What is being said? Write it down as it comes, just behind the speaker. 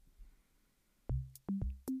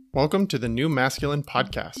Welcome to the New Masculine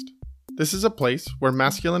Podcast. This is a place where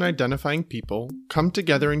masculine identifying people come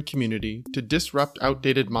together in community to disrupt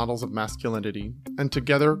outdated models of masculinity and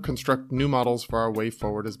together construct new models for our way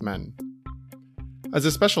forward as men. As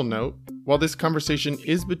a special note, while this conversation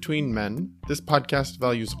is between men, this podcast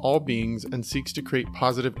values all beings and seeks to create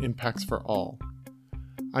positive impacts for all.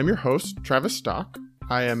 I'm your host, Travis Stock.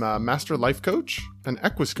 I am a master life coach, an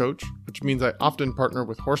equus coach, which means I often partner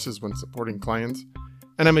with horses when supporting clients,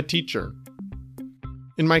 and I'm a teacher.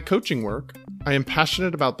 In my coaching work, I am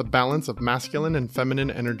passionate about the balance of masculine and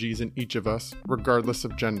feminine energies in each of us, regardless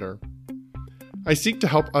of gender. I seek to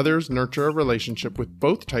help others nurture a relationship with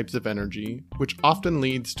both types of energy, which often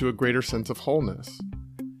leads to a greater sense of wholeness.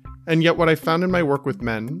 And yet what I found in my work with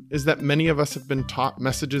men is that many of us have been taught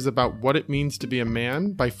messages about what it means to be a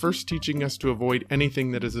man by first teaching us to avoid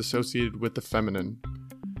anything that is associated with the feminine.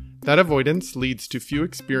 That avoidance leads to few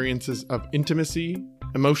experiences of intimacy,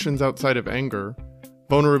 emotions outside of anger,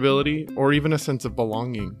 vulnerability, or even a sense of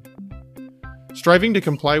belonging. Striving to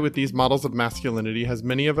comply with these models of masculinity has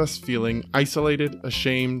many of us feeling isolated,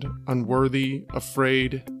 ashamed, unworthy,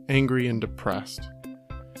 afraid, angry, and depressed.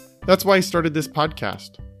 That's why I started this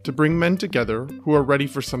podcast, to bring men together who are ready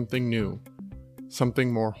for something new,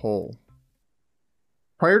 something more whole.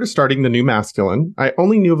 Prior to starting the New Masculine, I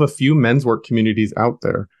only knew of a few men's work communities out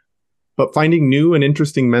there, but finding new and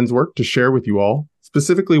interesting men's work to share with you all,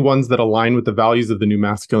 specifically ones that align with the values of the New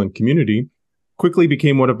Masculine community, quickly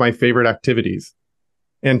became one of my favorite activities.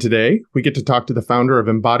 And today, we get to talk to the founder of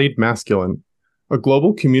Embodied Masculine, a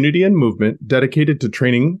global community and movement dedicated to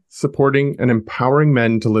training, supporting, and empowering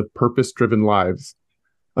men to live purpose-driven lives.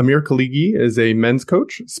 Amir Khalighi is a men's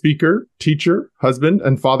coach, speaker, teacher, husband,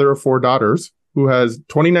 and father of 4 daughters who has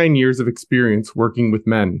 29 years of experience working with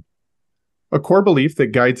men. A core belief that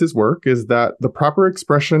guides his work is that the proper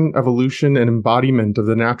expression, evolution, and embodiment of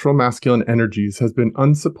the natural masculine energies has been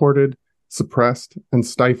unsupported, suppressed, and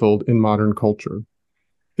stifled in modern culture.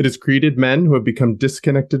 It has created men who have become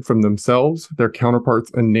disconnected from themselves, their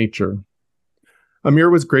counterparts, and nature. Amir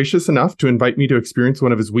was gracious enough to invite me to experience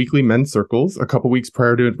one of his weekly men's circles a couple weeks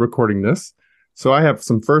prior to recording this, so I have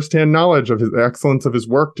some firsthand knowledge of the excellence of his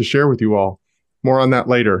work to share with you all. More on that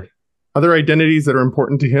later. Other identities that are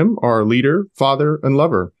important to him are leader, father, and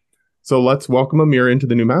lover. So let's welcome Amir into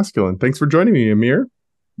the New Masculine. Thanks for joining me, Amir.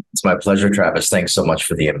 It's my pleasure, Travis. Thanks so much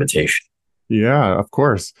for the invitation. Yeah, of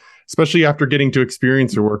course. Especially after getting to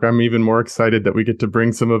experience your work, I'm even more excited that we get to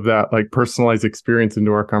bring some of that personalized experience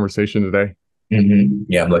into our conversation today. Mm-hmm.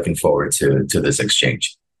 Yeah, I'm looking forward to this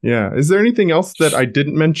exchange. Yeah. Is there anything else that I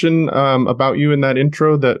didn't mention about you in that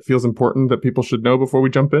intro that feels important that people should know before we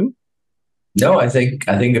jump in? No, I think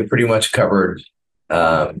it pretty much covered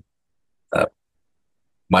my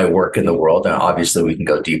work in the world, and obviously we can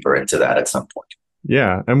go deeper into that at some point.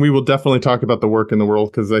 Yeah, and we will definitely talk about the work in the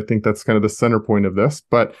world because I think that's kind of the center point of this.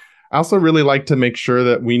 But I also really like to make sure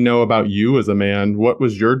that we know about you as a man. What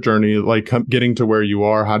was your journey like getting to where you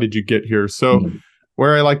are? How did you get here? So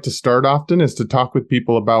where I like to start often is to talk with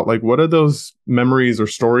people about what are those memories or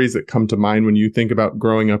stories that come to mind when you think about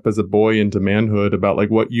growing up as a boy into manhood, about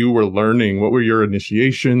what you were learning, what were your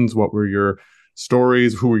initiations, what were your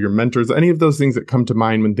stories, who were your mentors, any of those things that come to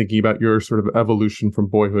mind when thinking about your sort of evolution from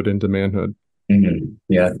boyhood into manhood. Mm-hmm.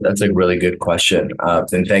 Yeah, that's a really good question.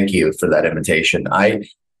 And thank you for that invitation.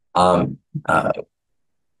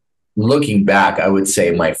 Looking back, I would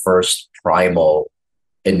say my first primal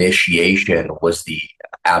initiation was the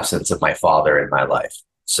absence of my father in my life.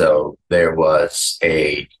 So there was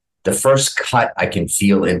the first cut I can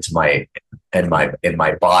feel into my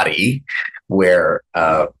body, where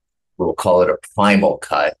we'll call it a primal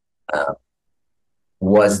cut,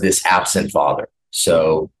 was this absent father.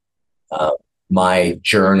 So my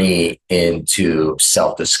journey into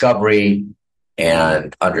self-discovery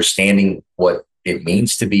and understanding what it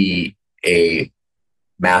means to be a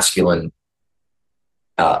masculine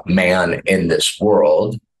man in this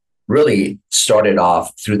world really started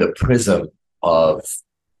off through the prism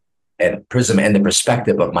and the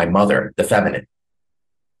perspective of my mother, the feminine.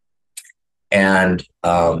 And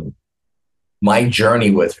my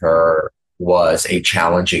journey with her was a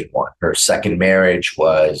challenging one. Her second marriage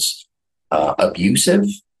was abusive.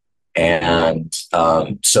 And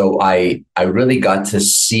so I really got to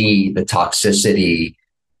see the toxicity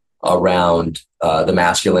around the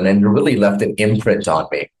masculine, and it really left an imprint on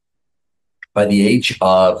me. By the age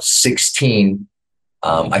of 16,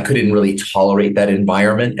 I couldn't really tolerate that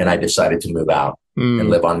environment, and I decided to move out and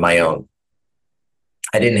live on my own.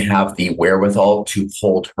 I didn't have the wherewithal to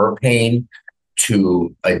hold her pain,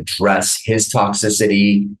 to address his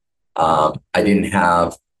toxicity. I didn't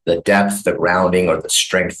have the depth, the grounding, or the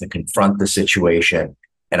strength to confront the situation.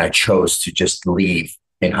 And I chose to just leave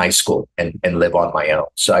in high school and live on my own.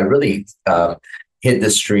 So I really hit the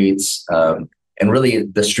streets, and really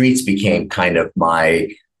the streets became kind of my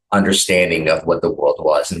understanding of what the world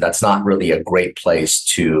was. And that's not really a great place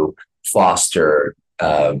to foster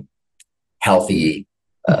healthy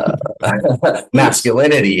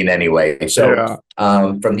masculinity in any way. So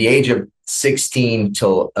from the age of 16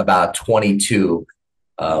 till about 22,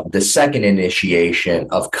 the second initiation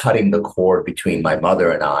of cutting the cord between my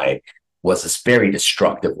mother and I was this very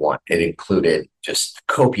destructive one. It included just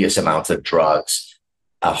copious amounts of drugs,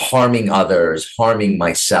 harming others, harming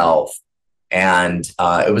myself. And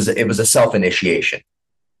it was a self-initiation.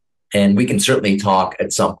 And we can certainly talk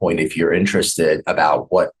at some point, if you're interested,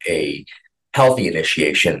 about what a healthy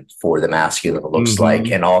initiation for the masculine looks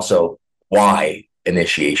like, and also why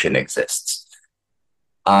initiation exists.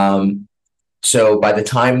 So by the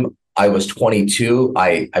time I was 22,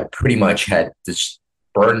 I pretty much had just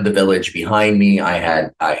burned the village behind me. I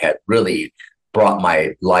had really brought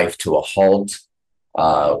my life to a halt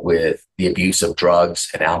with the abuse of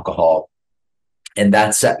drugs and alcohol. And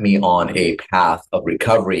that set me on a path of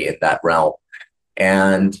recovery in that realm.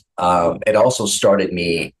 And it also started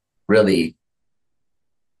me really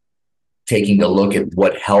taking a look at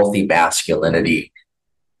what healthy masculinity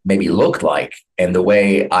maybe looked like, and the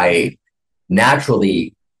way I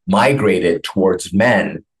naturally migrated towards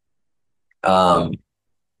men from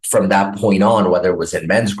that point on, whether it was in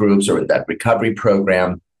men's groups or in that recovery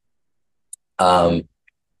program.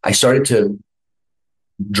 I started to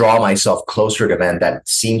draw myself closer to men that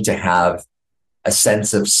seemed to have a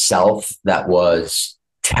sense of self that was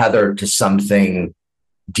tethered to something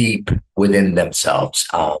deep within themselves.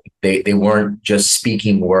 They weren't just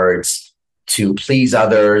speaking words to please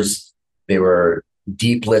others. They were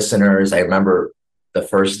deep listeners. I remember the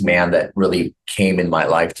first man that really came in my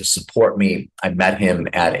life to support me. I met him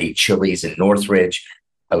at a Chili's in Northridge.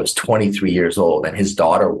 I was 23 years old, and his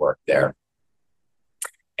daughter worked there.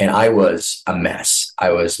 And I was a mess.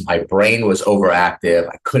 My brain was overactive.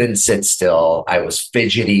 I couldn't sit still. I was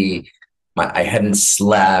fidgety. I hadn't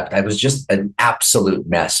slept. I was just an absolute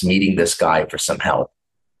mess meeting this guy for some help.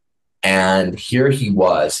 And here he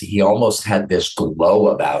was. He almost had this glow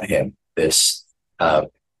about him, this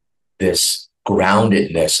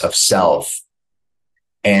groundedness of self.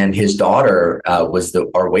 And his daughter was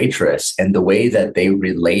our waitress, and the way that they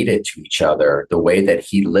related to each other, the way that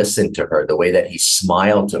he listened to her, the way that he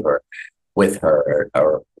smiled to her, with her,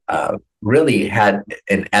 or really had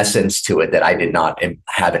an essence to it that I did not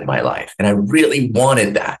have in my life. And I really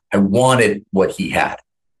wanted that. I wanted what he had.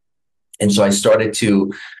 And so I started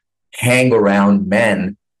to hang around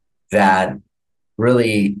men that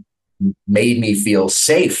really made me feel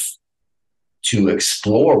safe to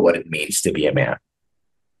explore what it means to be a man.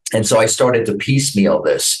 And so I started to piecemeal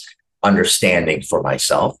this understanding for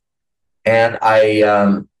myself. And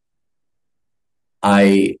I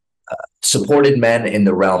supported men in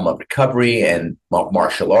the realm of recovery and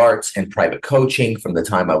martial arts and private coaching from the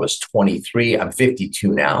time I was 23. I'm 52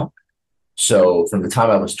 now. So from the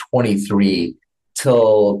time I was 23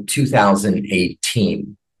 till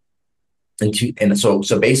 2018. And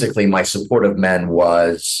so basically my support of men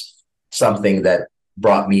was something that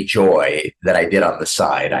brought me joy that I did on the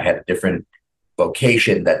side. I had a different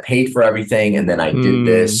vocation that paid for everything. And then I did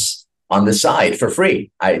this on the side for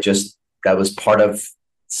free. That was part of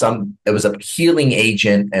it was a healing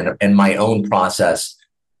agent and my own process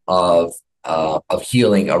of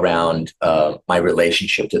healing around my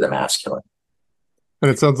relationship to the masculine. And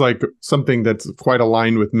it sounds like something that's quite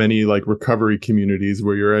aligned with many like recovery communities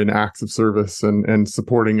where you're in acts of service and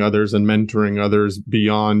supporting others and mentoring others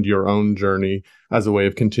beyond your own journey as a way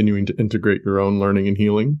of continuing to integrate your own learning and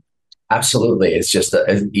healing. Absolutely. It's just,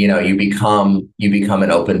 you become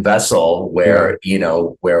an open vessel where,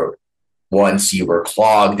 where once you were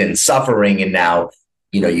clogged and suffering, and now,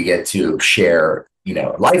 you get to share,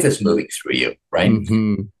 life is moving through you. Right.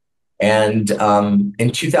 Mm-hmm. And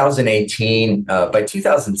in 2018, by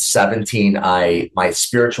 2017, my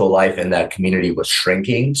spiritual life in that community was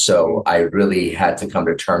shrinking. So I really had to come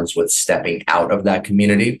to terms with stepping out of that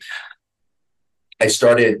community. I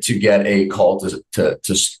started to get a call to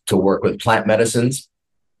work with plant medicines,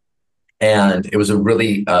 and it was a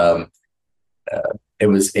really it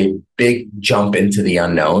was a big jump into the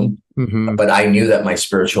unknown. Mm-hmm. But I knew that my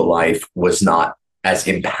spiritual life was not as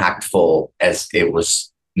impactful as it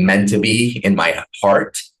was meant to be in my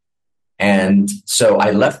heart. And so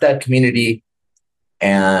I left that community,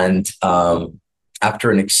 and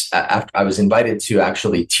after I was invited to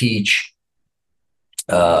actually teach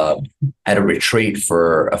uh, at a retreat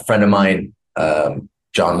for a friend of mine, John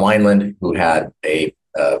Wineland, who had a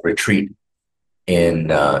retreat in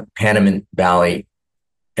Panamint Valley,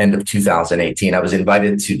 end of 2018. I was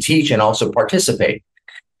invited to teach and also participate.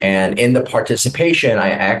 And in the participation, I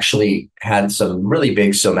actually had some really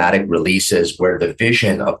big somatic releases where the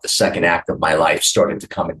vision of the second act of my life started to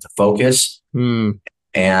come into focus.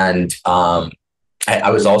 And I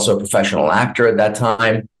was also a professional actor at that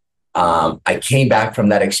time. I came back from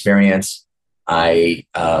that experience. I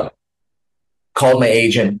called my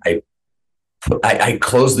agent. I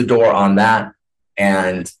closed the door on that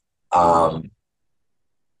and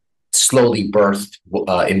slowly birthed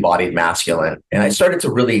embodied masculine. And I started to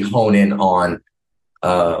really hone in on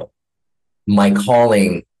my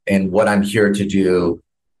calling and what I'm here to do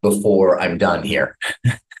before I'm done here.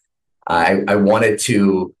 I wanted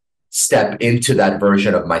to step into that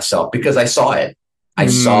version of myself because I saw it.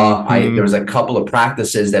 There was a couple of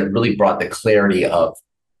practices that really brought the clarity of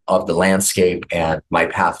the landscape and my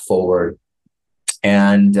path forward.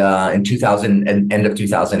 And in end of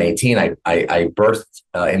 2018, I birthed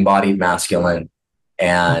embodied masculine,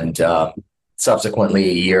 and subsequently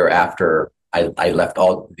a year after, I left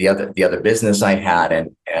all the other business I had,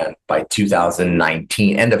 and by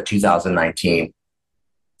 2019, end of 2019,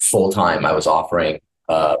 full time, I was offering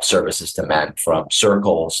services to men, from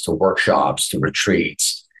circles to workshops to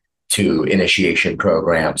retreats to initiation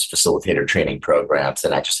programs, facilitator training programs,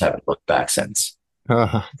 and I just haven't looked back since.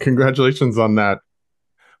 Congratulations on that.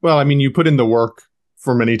 Well, I mean, you put in the work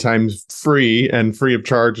for many times free of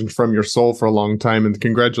charge and from your soul for a long time. And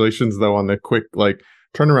congratulations, though, on the quick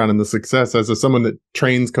turnaround and the success. As someone that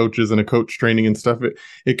trains coaches and a coach training and stuff,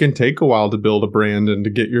 it can take a while to build a brand and to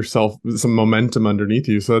get yourself some momentum underneath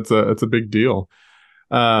you. So it's a big deal.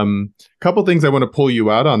 Couple things I want to pull you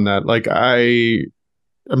out on that.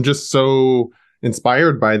 I'm just so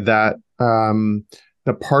inspired by that.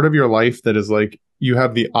 The part of your life that is you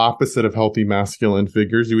have the opposite of healthy masculine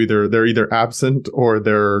figures. They're either absent or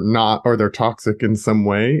they're not, or they're toxic in some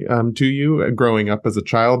way to you growing up as a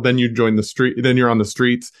child. Then you join the street, then you're on the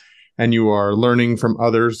streets and you are learning from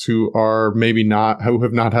others who are who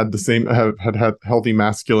have not had had healthy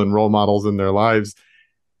masculine role models in their lives.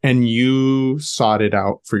 And you sought it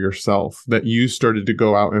out for yourself, that you started to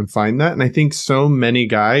go out and find that. And I think so many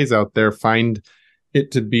guys out there find it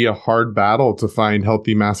to be a hard battle to find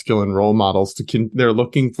healthy masculine role models. They're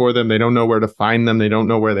looking for them. They don't know where to find them. They don't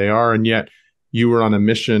know where they are. And yet you were on a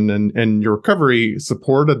mission, and your recovery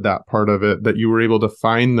supported that part of it, that you were able to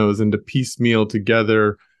find those and to piecemeal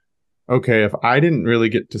together. Okay, if I didn't really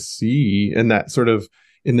get to see in that sort of,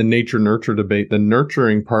 in the nature nurture debate, the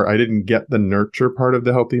nurturing part, I didn't get the nurture part of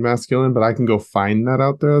the healthy masculine, but I can go find that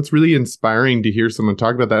out there. It's really inspiring to hear someone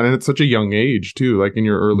talk about that. And it's such a young age too, like in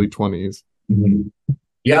your early 20s. Mm-hmm.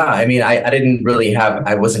 Yeah, I mean, I didn't really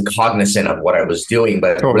I wasn't cognizant of what I was doing,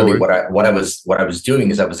 but totally. Really what I was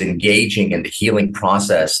doing is I was engaging in the healing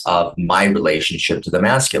process of my relationship to the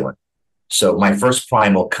masculine. So my first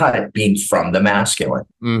primal cut being from the masculine.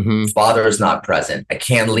 Mm-hmm. Father is not present. I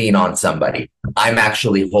can't lean on somebody. I'm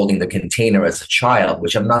actually holding the container as a child,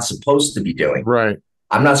 which I'm not supposed to be doing. Right.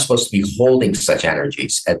 I'm not supposed to be holding such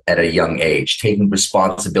energies at a young age, taking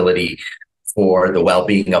responsibility for the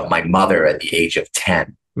well-being of my mother at the age of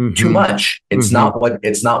 10. Mm-hmm. Too much. It's not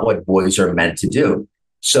what boys are meant to do.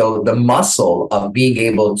 So the muscle of being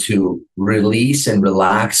able to release and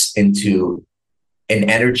relax into an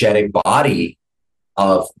energetic body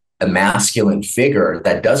of a masculine figure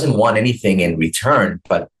that doesn't want anything in return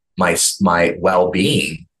but my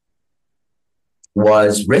well-being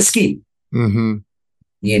was risky. Mm-hmm.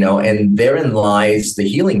 And therein lies the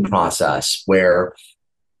healing process, where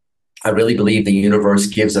I really believe the universe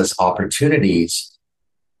gives us opportunities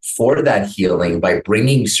for that healing by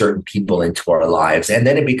bringing certain people into our lives. And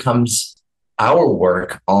then it becomes our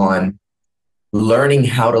work on learning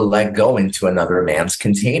how to let go into another man's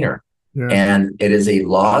container. Yeah. And it is a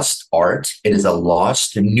lost art. It is a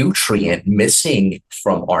lost nutrient missing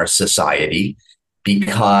from our society,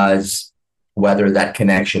 because whether that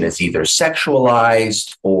connection is either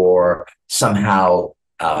sexualized or somehow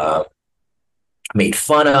made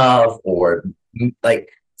fun of, or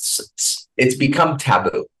it's become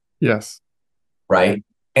taboo. Yes. Right.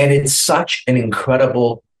 And it's such an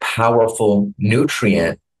incredible, powerful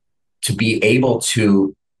nutrient to be able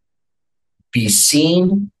to be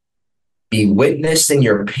seen, be witnessed in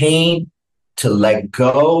your pain, to let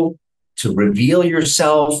go, to reveal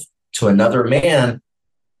yourself to another man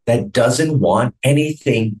that doesn't want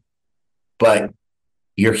anything but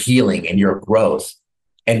your healing and your growth.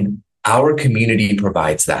 And our community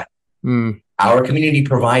provides that. Our community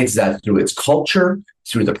provides that through its culture,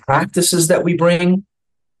 through the practices that we bring,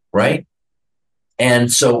 right?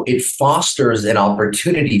 And so it fosters an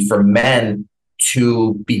opportunity for men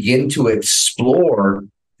to begin to explore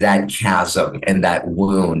that chasm and that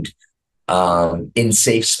wound in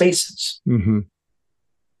safe spaces. Mm-hmm.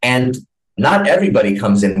 And not everybody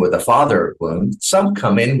comes in with a father wound. Some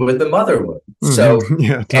come in with a mother wound. Mm-hmm. So,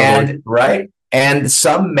 yeah, totally. and right. And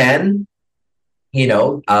some men,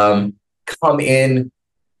 come in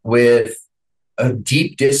with a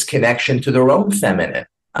deep disconnection to their own feminine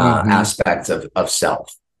aspects of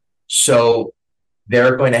self. So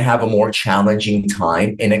they're going to have a more challenging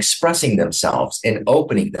time in expressing themselves, in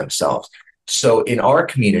opening themselves. So in our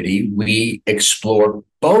community, we explore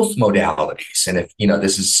both modalities. And if,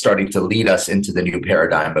 this is starting to lead us into the new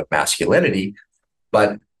paradigm of masculinity,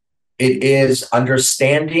 but it is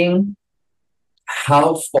understanding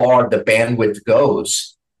how far the bandwidth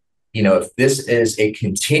goes. If this is a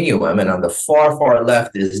continuum, and on the far, far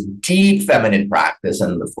left is deep feminine practice,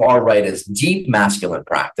 and on the far right is deep masculine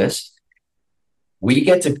practice, we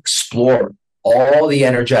get to explore all the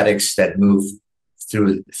energetics that move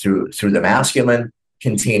through the masculine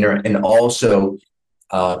container, and also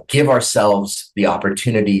give ourselves the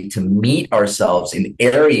opportunity to meet ourselves in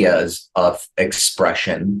areas of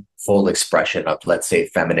expression, full expression of, let's say,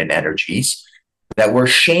 feminine energies that were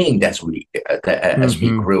shamed as we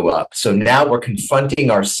grew up. So now we're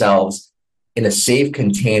confronting ourselves in a safe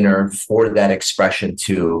container for that expression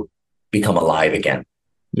to become alive again.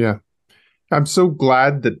 Yeah. I'm so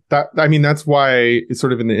glad that's why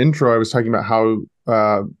sort of in the intro, I was talking about how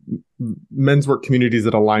men's work communities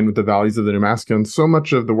that align with the values of the new masculine. So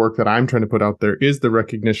much of the work that I'm trying to put out there is the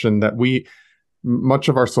recognition that much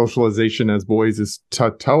of our socialization as boys is to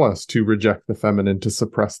tell us to reject the feminine, to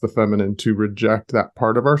suppress the feminine, to reject that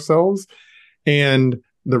part of ourselves. And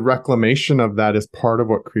the reclamation of that is part of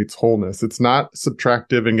what creates wholeness. It's not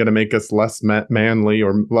subtractive and going to make us less manly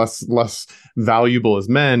or less valuable as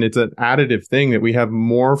men. It's an additive thing that we have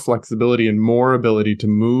more flexibility and more ability to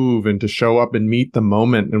move and to show up and meet the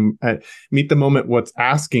moment and meet the moment what's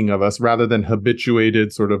asking of us, rather than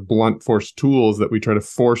habituated sort of blunt force tools that we try to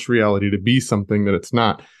force reality to be something that it's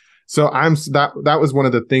not. So that was one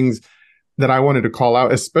of the things that I wanted to call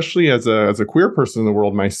out, especially as a queer person in the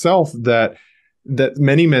world myself, that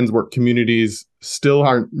many men's work communities still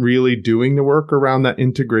aren't really doing the work around that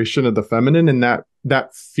integration of the feminine. And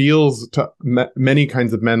that feels to many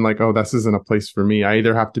kinds of men like, oh, this isn't a place for me. I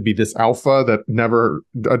either have to be this alpha that never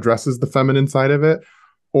addresses the feminine side of it,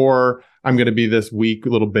 or I'm going to be this weak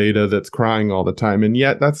little beta that's crying all the time. And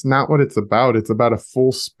yet that's not what it's about. It's about a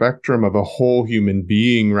full spectrum of a whole human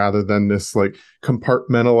being, rather than this like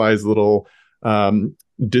compartmentalized little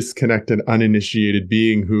disconnected, uninitiated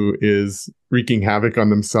being who is wreaking havoc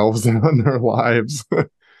on themselves and on their lives.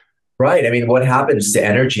 Right. I mean, what happens to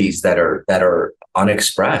energies that are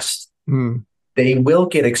unexpressed? They will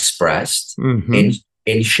get expressed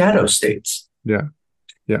in shadow states. Yeah.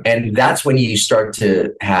 Yeah. And that's when you start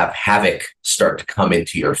to have havoc start to come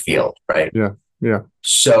into your field, right? Yeah. Yeah.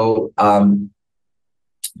 So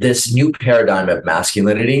this new paradigm of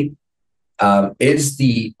masculinity is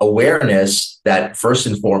the awareness that, first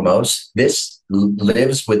and foremost, this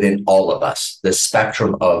lives within all of us, the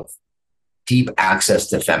spectrum of deep access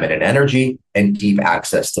to feminine energy and deep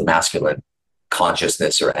access to masculine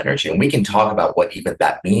consciousness or energy. And we can talk about what even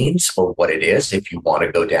that means or what it is if you want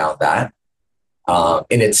to go down that.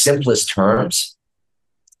 In its simplest terms,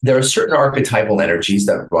 there are certain archetypal energies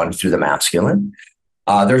that run through the masculine.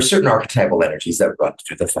 There are certain archetypal energies that run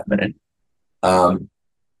through the feminine.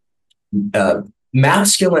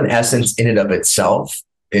 Masculine essence in and of itself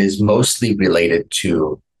is mostly related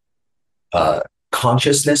to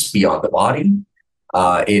consciousness beyond the body.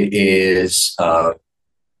 It is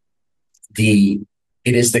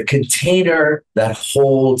the container that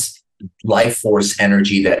holds life force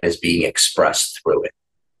energy that is being expressed through it.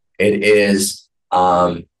 It is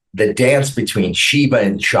the dance between Shiva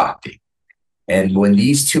and Shakti. And when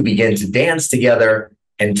these two begin to dance together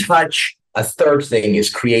and touch, a third thing is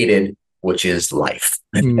created, which is life,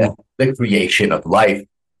 the creation of life.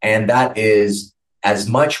 And that is as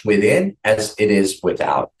much within as it is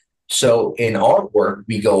without. So in our work,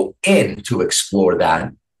 we go in to explore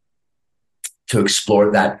that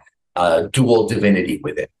dual divinity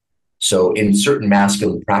within. So in certain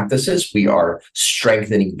masculine practices, we are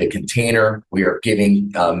strengthening the container. We are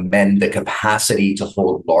giving men the capacity to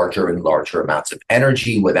hold larger and larger amounts of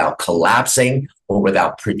energy without collapsing or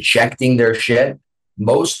without projecting their shit.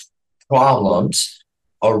 Most problems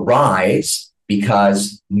arise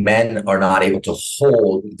because men are not able to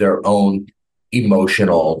hold their own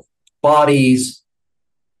emotional bodies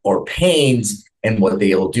or pains. And what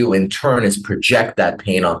they'll do in turn is project that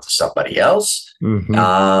pain onto somebody else.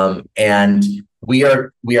 And we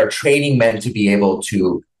are training men to be able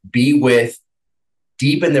to be with,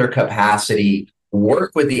 deepen their capacity,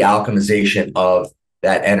 work with the alchemization of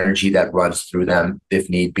that energy that runs through them, if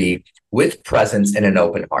need be, with presence and an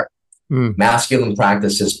open heart. Masculine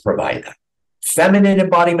practices provide that. Feminine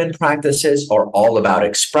embodiment practices are all about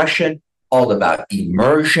expression, all about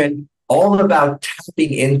immersion, all about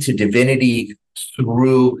tapping into divinity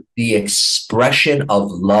through the expression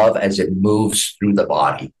of love as it moves through the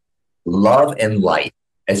body. Love and light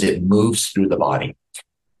as it moves through the body.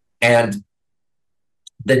 And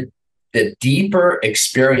the deeper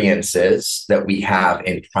experiences that we have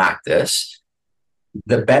in practice,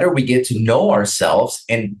 the better we get to know ourselves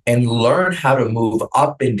and learn how to move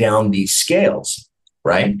up and down these scales,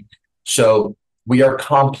 right? So we are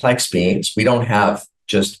complex beings. We don't have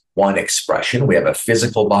just one expression. We have a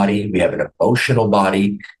physical body. We have an emotional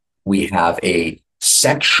body. We have a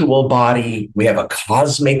sexual body. We have a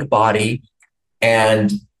cosmic body.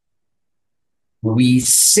 And we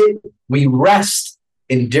rest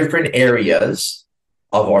in different areas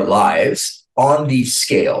of our lives on these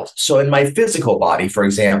scales. So in my physical body, for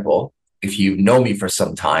example, if you know me for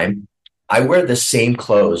some time, I wear the same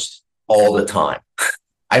clothes all the time.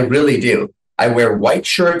 I really do. I wear white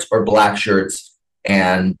shirts or black shirts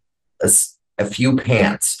and a few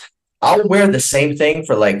pants. I'll wear the same thing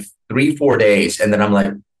for like 3-4 days. And then I'm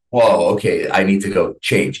like, whoa, okay, I need to go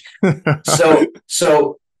change.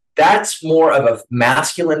 So that's more of a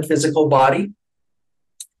masculine physical body.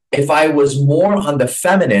 If I was more on the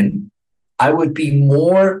feminine, I would be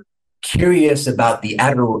more curious about the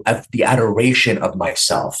adoration of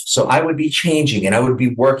myself. So I would be changing and I would be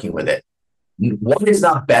working with it. One is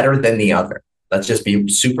not better than the other. Let's just be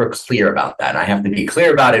super clear about that. I have to be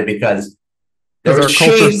clear about it because our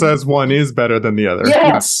culture says one is better than the other.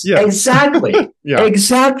 Yes. Exactly.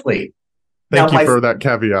 Exactly. Thank you for that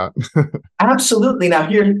caveat. Absolutely. Now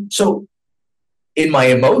so in my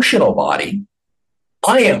emotional body,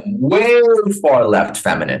 I am way far left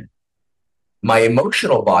feminine. My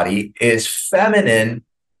emotional body is feminine.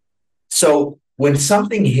 So when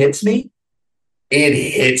something hits me, it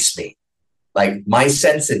hits me. Like my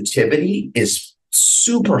sensitivity is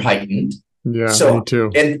super heightened. Yeah, so, me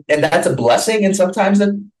too. And that's a blessing and sometimes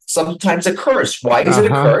a curse. Why is it a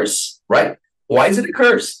curse? Right? Why is it a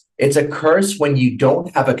curse? It's a curse when you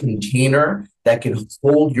don't have a container that can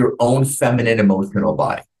hold your own feminine emotional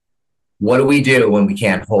body. What do we do when we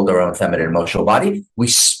can't hold our own feminine emotional body? We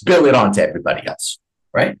spill it onto everybody else,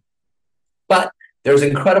 right? But there's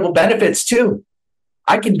incredible benefits too.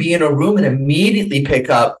 I can be in a room and immediately pick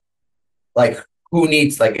up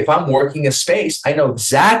if I'm working a space, I know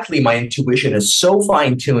exactly, my intuition is so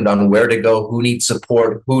fine-tuned on where to go, who needs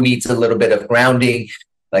support, who needs a little bit of grounding.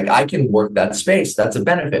 Like I can work that space. That's a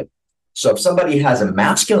benefit. So if somebody has a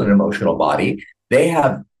masculine emotional body, they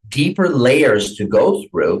have deeper layers to go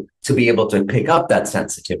through to be able to pick up that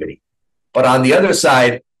sensitivity. But on the other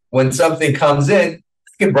side, when something comes in,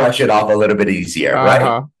 you can brush it off a little bit easier,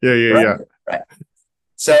 right? Yeah. Right.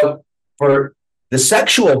 So for the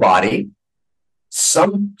sexual body,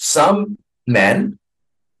 some men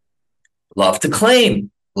love to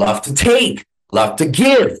claim, love to take, love to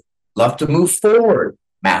give, love to move forward,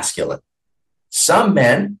 masculine. Some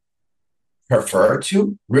men prefer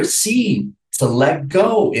to receive, to let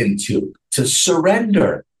go into, to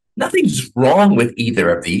surrender. Nothing's wrong with either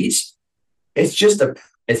of these. It's just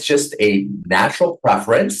a natural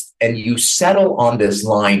preference, and you settle on this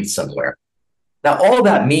line somewhere. Now, all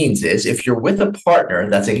that means is if you're with a partner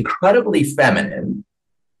that's incredibly feminine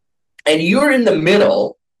and you're in the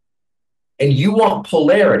middle and you want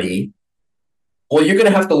polarity, well, you're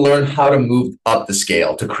going to have to learn how to move up the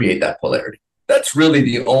scale to create that polarity. That's really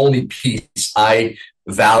the only piece I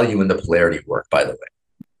value in the polarity work, by the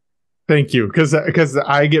way. Thank you. Because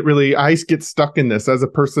I get stuck in this as a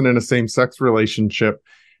person in a same-sex relationship.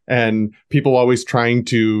 And people always trying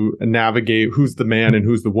to navigate who's the man and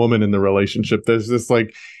who's the woman in the relationship. There's this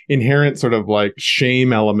like inherent sort of like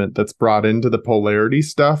shame element that's brought into the polarity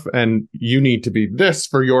stuff. And you need to be this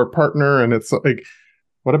for your partner. And it's like,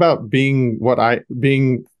 what about being what I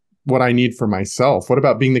need for myself? What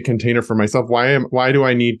about being the container for myself? Why do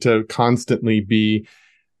I need to constantly be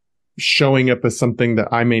showing up as something that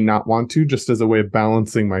I may not want to, just as a way of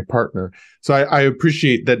balancing my partner? So I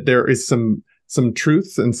appreciate that there is some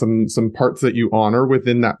truths and some parts that you honor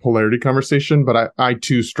within that polarity conversation, but I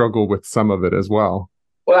too struggle with some of it as well.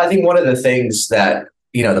 Well, I think one of the things that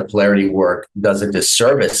the polarity work does a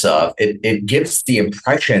disservice of. It gives the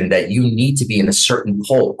impression that you need to be in a certain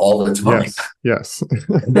pole all the time. Yes.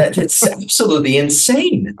 That it's absolutely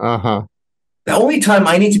insane. Uh-huh. The only time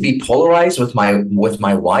I need to be polarized with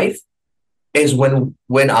my wife is when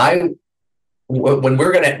we're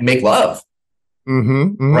gonna make love.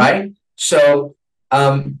 Right? So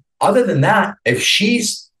other than that, if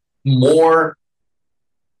she's more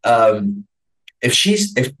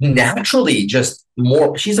if naturally just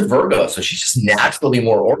more, she's a Virgo, so she's just naturally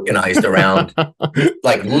more organized around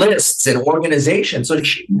like lists and organization. So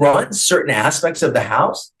she runs certain aspects of the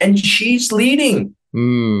house and she's leading.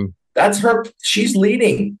 That's her, she's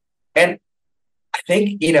leading. And I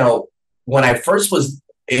think, when I first was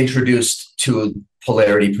introduced to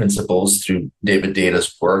polarity principles through David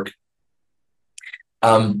Deda's work,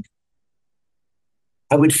 I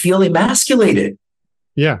would feel emasculated.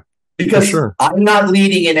 Yeah. Because sure. I'm not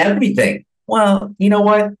leading in everything. Well, you know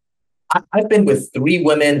what? I've been with 3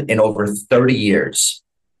 women in over 30 years.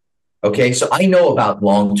 Okay. So I know about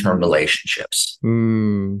long-term relationships.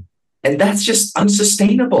 And that's just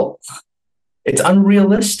unsustainable. It's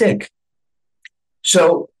unrealistic.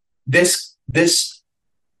 So this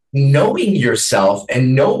knowing yourself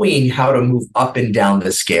and knowing how to move up and down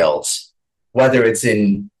the scales, whether it's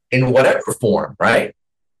in whatever form, right?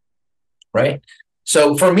 Right.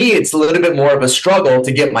 So for me, it's a little bit more of a struggle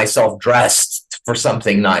to get myself dressed for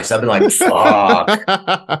something nice. I've been like, fuck,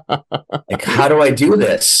 like, how do I do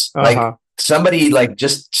this? Like somebody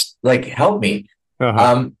just help me.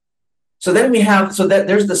 So then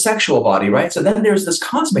there's the sexual body, right? So then there's this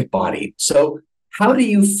cosmic body. So how do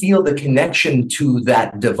you feel the connection to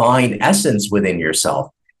that divine essence within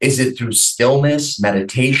yourself? Is it through stillness,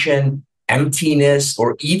 meditation, emptiness,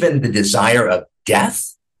 or even the desire of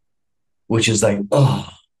death? Which is like,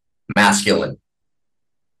 masculine.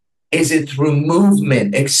 Is it through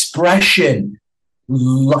movement, expression,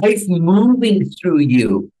 life moving through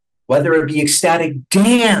you, whether it be ecstatic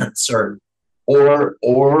dance or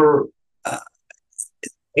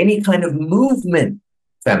any kind of movement,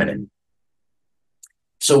 feminine?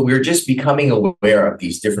 So we're just becoming aware of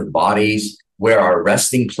these different bodies, where our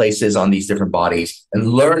resting places on these different bodies, and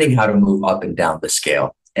learning how to move up and down the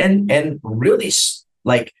scale, and really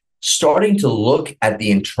starting to look at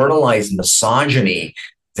the internalized misogyny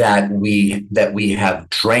that we have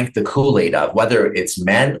drank the Kool-Aid of, whether it's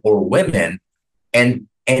men or women, and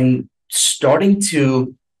starting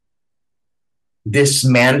to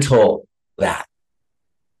dismantle that.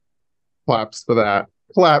 Claps for that.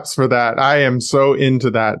 I am so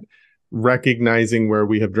into that, recognizing where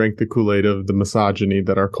we have drank the Kool-Aid of the misogyny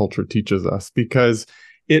that our culture teaches us, because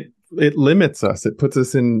it limits us. It puts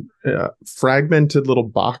us in fragmented little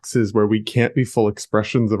boxes where we can't be full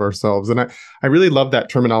expressions of ourselves. And I really love that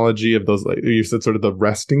terminology of those, like you said, sort of the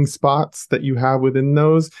resting spots that you have within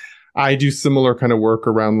those. I do similar kind of work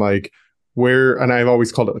around like where, and I've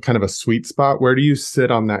always called it kind of a sweet spot. Where do you sit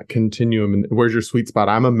on that continuum? And where's your sweet spot?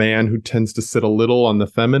 I'm a man who tends to sit a little on the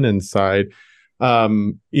feminine side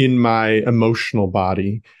in my emotional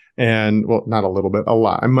body. And well, not a little bit, a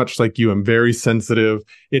lot. I'm much like you. I'm very sensitive.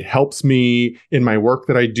 It helps me in my work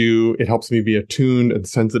that I do. It helps me be attuned and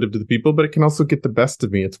sensitive to the people, but it can also get the best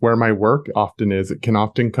of me. It's where my work often is. It can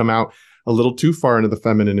often come out a little too far into the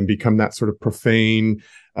feminine and become that sort of profane,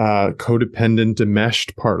 codependent,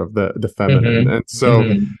 enmeshed part of the feminine. And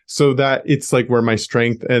so that it's like where my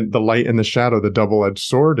strength and the light and the shadow, the double-edged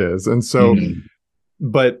sword is. And so,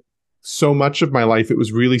 but so much of my life, it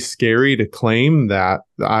was really scary to claim that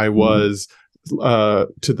I was to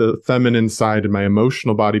the feminine side in my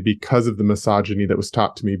emotional body because of the misogyny that was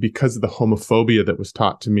taught to me, because of the homophobia that was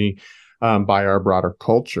taught to me by our broader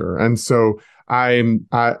culture. And so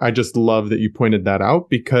I just love that you pointed that out,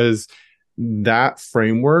 because that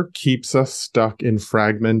framework keeps us stuck in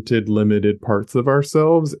fragmented, limited parts of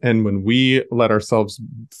ourselves. And when we let ourselves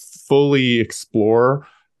fully explore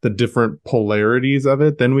the different polarities of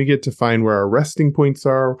it, then we get to find where our resting points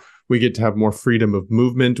are. We get to have more freedom of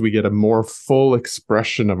movement. We get a more full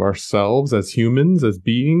expression of ourselves as humans, as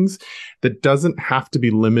beings, that doesn't have to be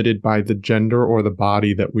limited by the gender or the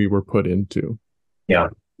body that we were put into. Yeah.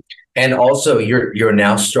 And also you're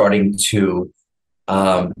now starting to,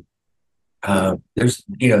 there's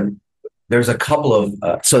a couple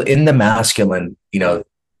of, so in the masculine,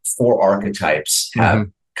 4 archetypes have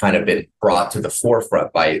kind of been brought to the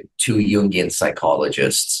forefront by 2 Jungian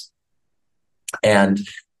psychologists, and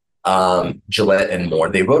Gillette and Moore.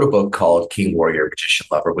 They wrote a book called King, Warrior, Magician,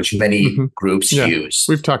 Lover, which many groups use.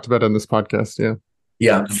 We've talked about it on this podcast.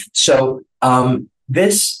 Yeah. So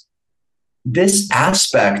this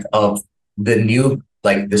aspect of the new,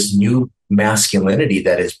 like this new masculinity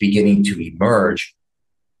that is beginning to emerge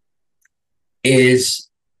is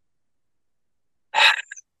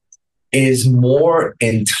more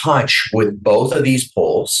in touch with both of these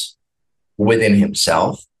poles within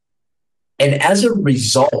himself. And as a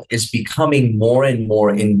result, is becoming more and more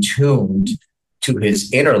in tuned to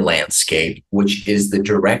his inner landscape, which is the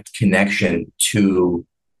direct connection to,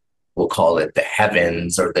 we'll call it the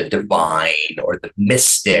heavens or the divine or the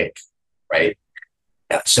mystic, right?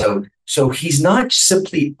 So he's not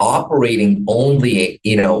simply operating only,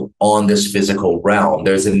 on this physical realm.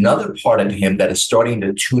 There's another part of him that is starting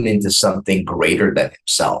to tune into something greater than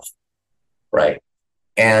himself, right?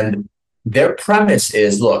 And their premise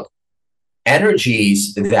is, look,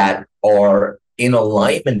 energies that are in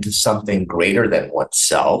alignment to something greater than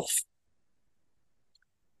oneself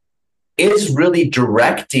is pointing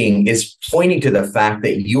to the fact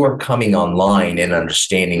that you are coming online and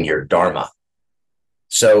understanding your dharma.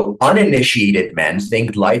 So uninitiated men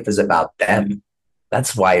think life is about them.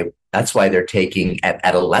 That's why they're taking at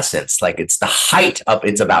adolescence, like it's the height of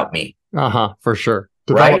it's about me. For sure.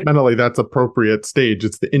 Right? Developmentally, that's appropriate stage.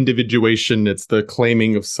 It's the individuation. It's the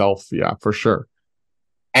claiming of self. Yeah, for sure.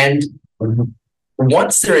 And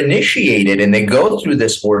once they're initiated and they go through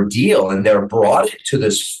this ordeal and they're brought into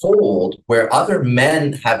this fold where other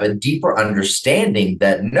men have a deeper understanding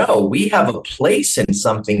that, no, we have a place in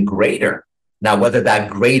something greater. Now, whether that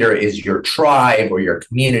greater is your tribe or your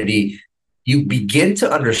community, you begin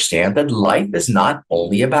to understand that life is not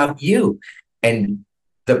only about you. And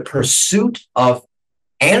the pursuit of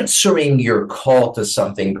answering your call to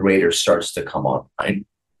something greater starts to come online.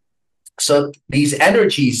 So these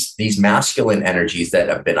energies, these masculine energies that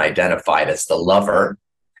have been identified as the lover,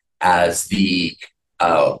 as the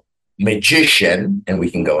magician, and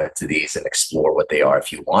we can go into these and explore what they are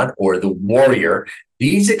if you want, or the warrior,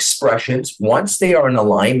 these expressions, once they are in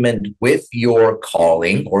alignment with your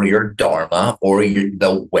calling or your dharma or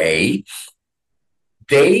the way,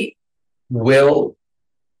 they will,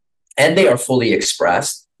 and they are fully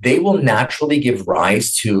expressed, they will naturally give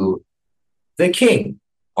rise to the king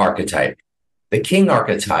archetype. The king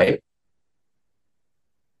archetype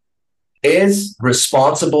is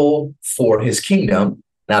responsible for his kingdom.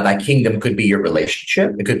 Now, that kingdom could be your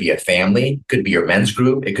relationship. It could be a family. It could be your men's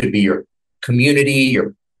group. It could be your community,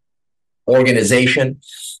 your organization.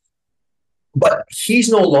 But he's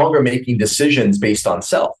no longer making decisions based on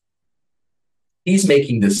self. He's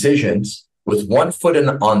making decisions with one foot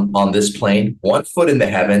on this plane, one foot in the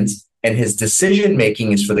heavens, and his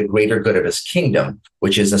decision-making is for the greater good of his kingdom,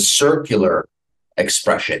 which is a circular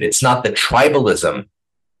expression. It's not the tribalism.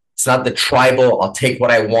 It's not the tribal, I'll take what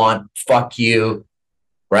I want, fuck you,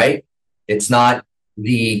 right? It's not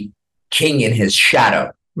the king in his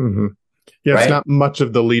shadow. Mm-hmm. Yeah, right? It's not much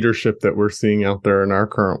of the leadership that we're seeing out there in our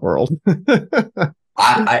current world.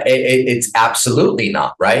 It's absolutely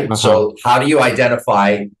not, right? So how do you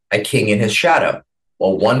identify a king in his shadow?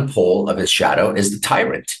 Well, one pole of his shadow is the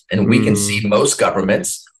tyrant. And we can see most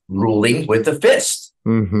governments ruling with a fist,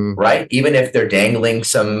 right? Even if they're dangling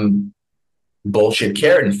some bullshit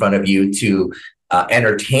carrot in front of you to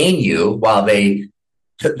entertain you while they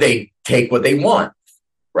take what they want,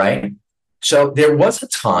 right? So there was a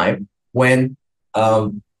time when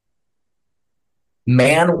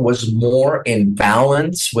man was more in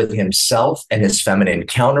balance with himself and his feminine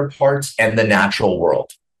counterparts and the natural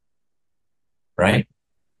world, right?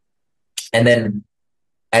 And then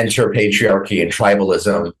enter patriarchy and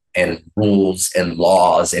tribalism and rules and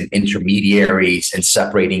laws and intermediaries and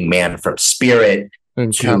separating man from spirit.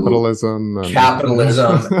 And capitalism.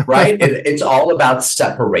 Right? It's all about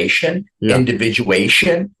separation,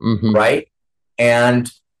 individuation, right?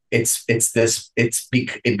 And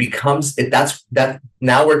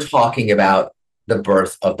now we're talking about the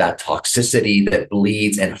birth of that toxicity that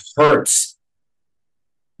bleeds and hurts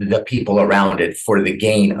the people around it for the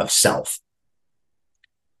gain of self.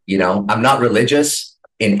 I'm not religious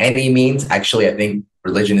in any means. Actually, I think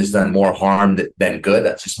religion has done more harm than good.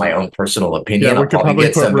 That's just my own personal opinion. Yeah, we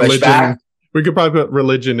could probably put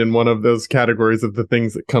religion in one of those categories of the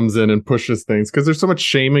things that comes in and pushes things, because there's so much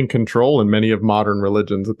shame and control in many of modern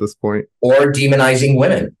religions at this point. Or demonizing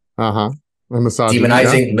women. And misogyny.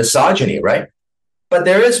 Demonizing misogyny, right? But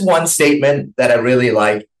there is one statement that I really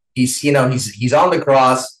like. He's on the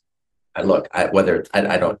cross.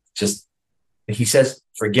 He says,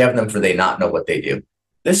 forgive them for they not know what they do.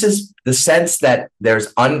 This is the sense that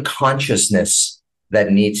there's unconsciousness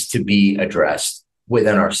that needs to be addressed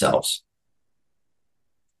within ourselves.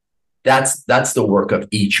 That's the work of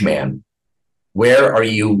each man. Where are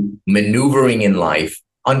you maneuvering in life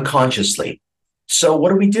unconsciously? So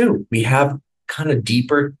what do? We have kind of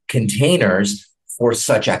deeper containers for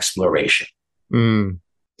such exploration. Mm.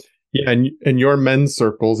 Yeah, and your men's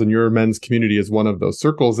circles and your men's community is one of those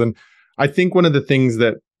circles. And I think one of the things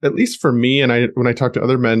that, at least for me, and when I talk to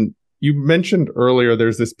other men, you mentioned earlier,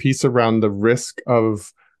 there's this piece around the risk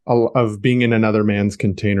of being in another man's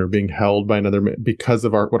container, being held by another man because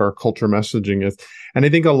of what our culture messaging is. And I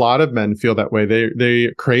think a lot of men feel that way.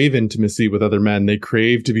 They crave intimacy with other men. They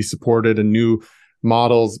crave to be supported in new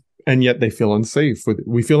models. And yet they feel unsafe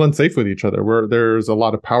we feel unsafe with each other, where there's a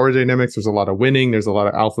lot of power dynamics. There's a lot of winning. There's a lot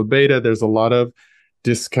of alpha beta. There's a lot of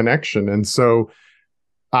disconnection. And so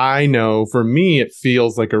I know for me, it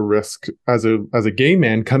feels like a risk as a gay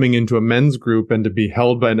man coming into a men's group and to be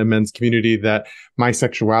held by a men's community, that my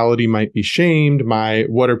sexuality might be shamed.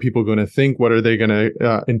 What are people going to think? What are they going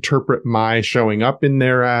to interpret my showing up in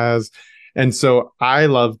there as? And so I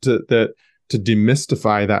love to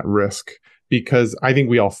demystify that risk, because I think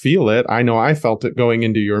we all feel it. I know I felt it going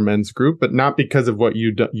into your men's group, but not because of what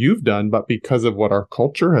you've done, but because of what our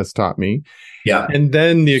culture has taught me. Yeah. And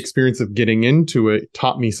then the experience of getting into it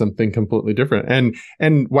taught me something completely different.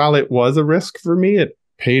 And while it was a risk for me, it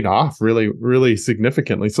paid off really, really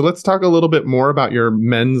significantly. So let's talk a little bit more about your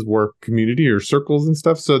men's work community or circles and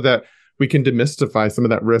stuff, so that we can demystify some of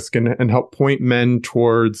that risk and help point men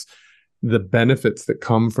towards the benefits that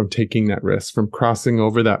come from taking that risk, from crossing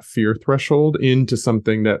over that fear threshold into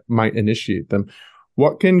something that might initiate them.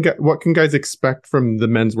 What can guys expect from the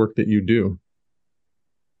men's work that you do?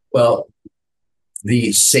 Well,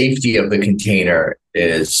 the safety of the container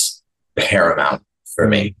is paramount for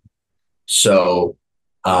me. So,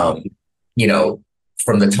 from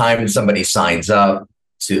the time somebody signs up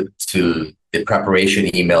to the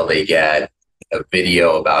preparation email they get, a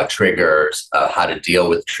video about triggers, how to deal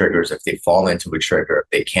with triggers if they fall into a trigger, if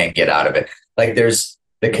they can't get out of it. Like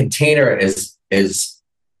the container is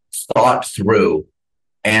thought through,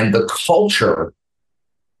 and the culture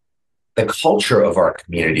of our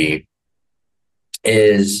community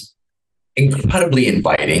is incredibly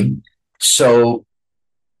inviting. So,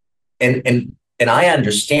 and I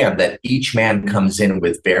understand that each man comes in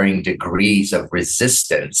with varying degrees of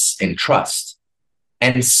resistance and trust,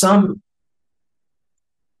 and some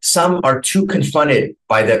are too confronted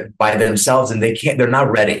by themselves, and they're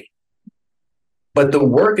not ready. But the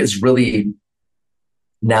work is really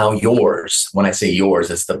now yours. When I say yours,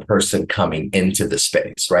 it's the person coming into the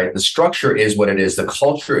space, right? The structure is what it is. The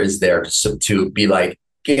culture is there to be like,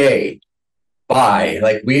 gay, bi,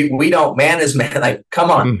 like we don't, man is man, like, come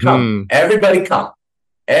on, come, everybody come.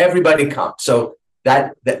 So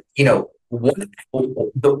that what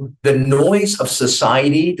the noise of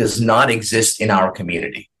society does not exist in our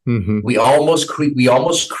community. Mm-hmm. We almost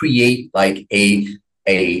create like a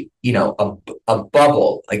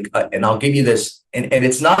bubble, like, and I'll give you this, and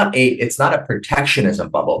it's not a protectionism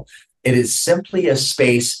bubble. It is simply a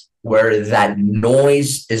space where that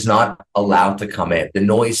noise is not allowed to come in. The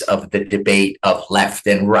noise of the debate of left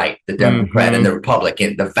and right, the Democrat and the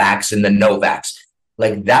Republican, the vax and the no vax,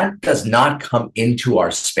 like that does not come into our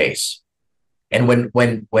space. And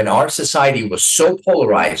when our society was so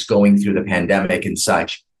polarized going through the pandemic and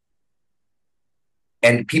such,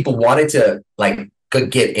 and people wanted to like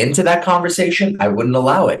get into that conversation, I wouldn't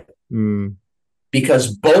allow it. Because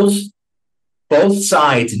both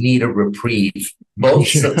sides need a reprieve. Both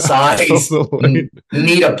sides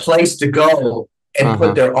need a place to go and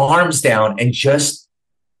put their arms down and just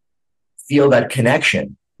feel that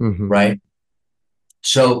connection, right?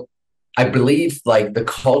 So I believe like the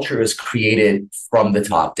culture is created from the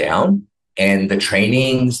top down, and the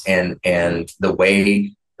trainings and the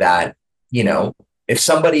way that, if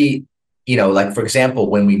somebody, like for example,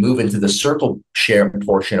 when we move into the circle share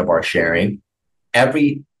portion of our sharing,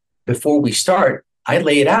 before we start, I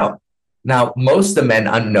lay it out. Now, most of the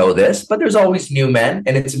men know this, but there's always new men,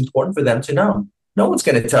 and it's important for them to know. No one's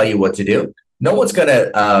going to tell you what to do. No one's going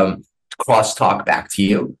to cross-talk back to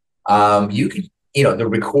you. You can, the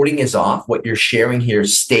recording is off. What you're sharing here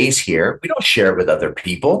stays here. We don't share it with other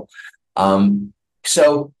people.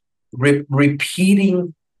 So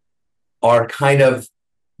repeating our kind of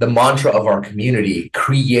the mantra of our community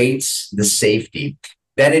creates the safety.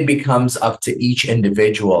 Then it becomes up to each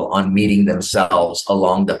individual on meeting themselves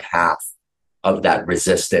along the path of that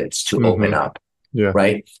resistance to open up. Yeah.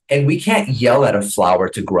 Right. And we can't yell at a flower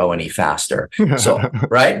to grow any faster. So,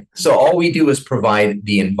 right. So all we do is provide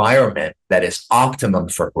the environment that is optimum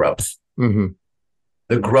for growth. The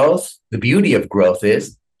beauty of growth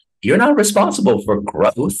is you're not responsible for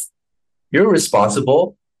growth. You're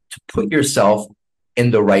responsible to put yourself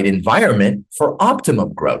in the right environment for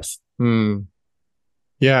optimum growth.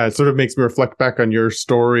 Yeah, it sort of makes me reflect back on your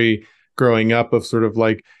story growing up of sort of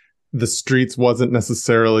like the streets wasn't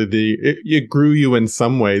necessarily it grew you in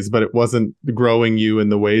some ways, but it wasn't growing you in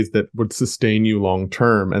the ways that would sustain you long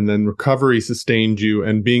term. And then recovery sustained you,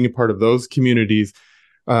 and being a part of those communities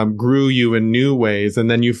grew you in new ways. And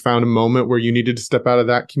then you found a moment where you needed to step out of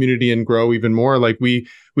that community and grow even more. Like we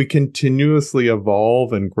continuously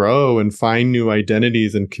evolve and grow and find new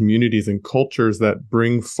identities and communities and cultures that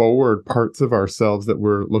bring forward parts of ourselves that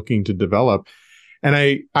we're looking to develop. And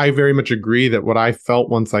I very much agree that what I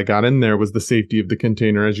felt once I got in there was the safety of the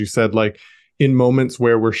container. As you said, like in moments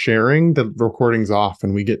where we're sharing, the recording's off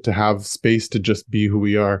and we get to have space to just be who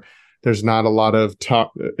we are. There's not a lot of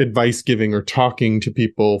advice giving or talking to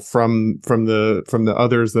people from the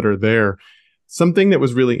others that are there. Something that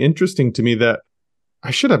was really interesting to me that I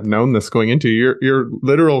should have known this going into your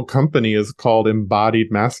literal company is called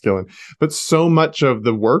Embodied Masculine, but so much of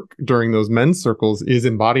the work during those men's circles is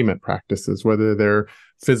embodiment practices, whether they're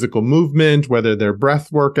physical movement, whether they're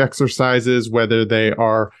breath work exercises, whether they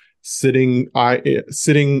are sitting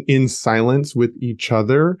in silence with each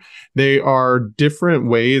other. They are different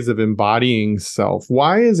ways of embodying self.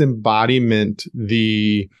 Why is embodiment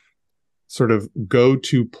the sort of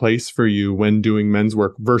go-to place for you when doing men's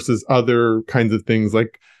work versus other kinds of things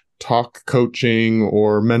like talk coaching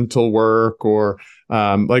or mental work, or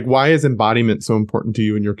like why is embodiment so important to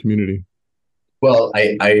you in your community? Well,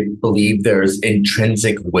 I believe there's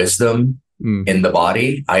intrinsic wisdom in the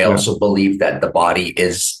body. I also believe that the body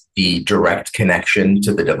is the direct connection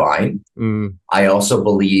to the divine. I also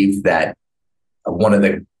believe that one of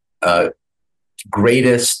the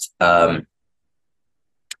greatest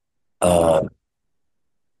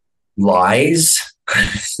lies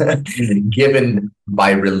given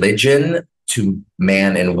by religion to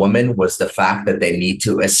man and woman was the fact that they need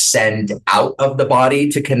to ascend out of the body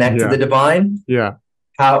to connect to the divine. Yeah.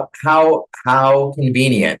 How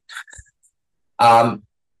convenient.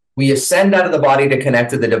 We ascend out of the body to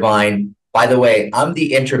connect to the divine. By the way, I'm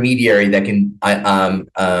the intermediary that can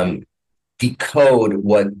decode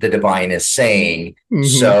what the divine is saying. Mm-hmm.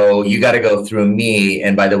 So you got to go through me.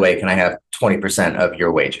 And by the way, can I have 20% of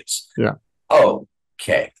your wages? Yeah. Oh,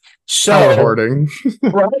 okay. So hoarding.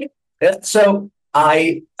 Right. So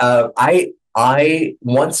I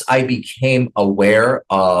once I became aware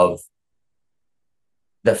of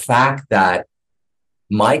the fact that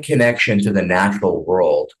my connection to the natural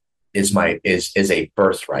world is a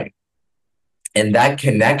birthright, and that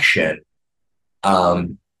connection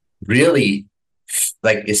really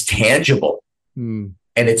like is tangible, and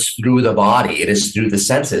it's through the body. It is through the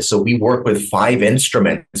senses. So we work with 5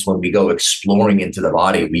 instruments when we go exploring into the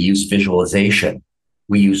body. We use visualization,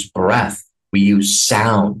 we use breath, we use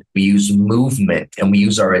sound, we use movement, and we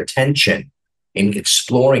use our attention in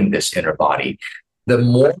exploring this inner body. The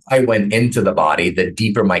more I went into the body, the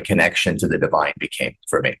deeper my connection to the divine became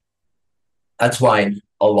for me. That's why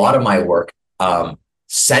a lot of my work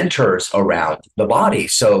centers around the body.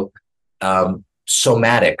 So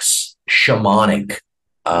somatics, shamanic,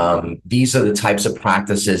 these are the types of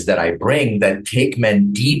practices that I bring that take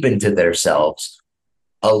men deep into themselves,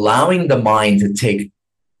 allowing the mind to take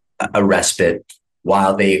a respite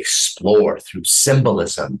while they explore through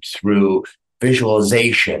symbolism, through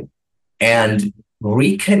visualization, and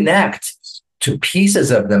reconnect to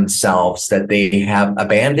pieces of themselves that they have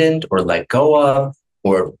abandoned or let go of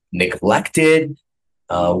or neglected,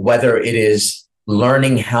 whether it is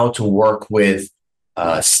learning how to work with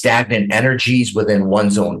stagnant energies within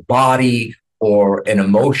one's own body, or an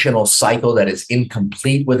emotional cycle that is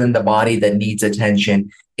incomplete within the body that needs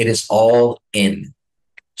attention. It is all in.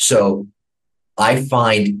 So I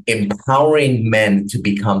find empowering men to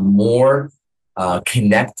become more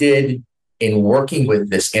connected in working with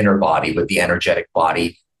this inner body, with the energetic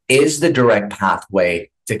body, is the direct pathway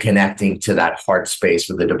to connecting to that heart space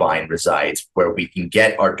where the divine resides, where we can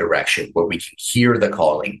get our direction, where we can hear the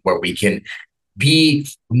calling, where we can be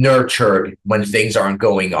nurtured when things aren't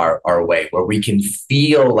going our way, where we can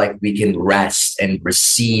feel like we can rest and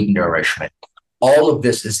receive nourishment. All of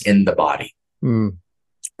this is in the body,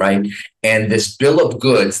 right? And this bill of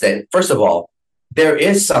goods that, first of all, there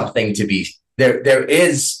is something to be, there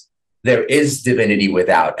is divinity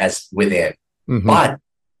within, but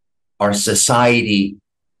our society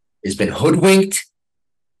has been hoodwinked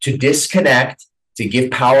to disconnect, to give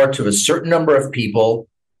power to a certain number of people.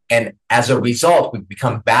 And as a result, we've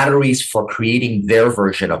become batteries for creating their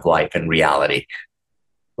version of life and reality.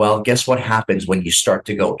 Well, guess what happens when you start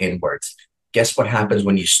to go inwards? Guess what happens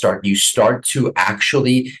when you start to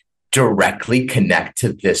actually directly connect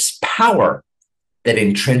to this power that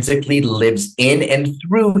intrinsically lives in and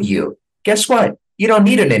through you. Guess what? You don't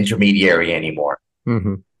need an intermediary anymore.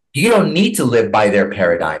 you don't need to live by their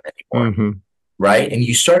paradigm anymore, Mm-hmm. right? And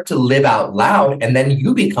you start to live out loud, and then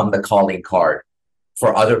you become the calling card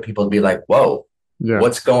for other people to be like, whoa, Yeah.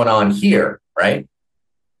 what's going on here, right?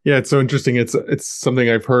 Yeah, it's so interesting. It's something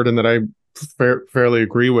I've heard and that I fairly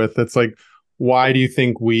agree with. It's like, why do you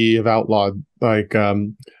think we have outlawed like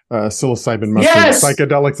psilocybin mushrooms, Yes.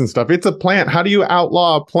 psychedelics, and stuff? It's a plant. How do you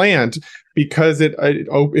outlaw a plant? Because it's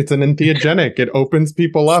an entheogenic. It opens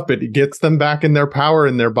people up. It gets them back in their power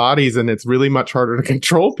in their bodies, and it's really much harder to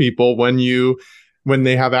control people when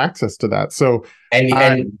they have access to that. So,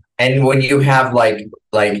 And when you have like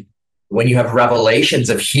when you have revelations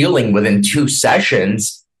of healing within 2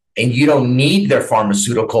 sessions, and you don't need their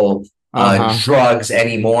pharmaceutical drugs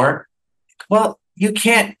anymore, well, you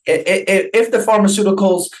can't. If the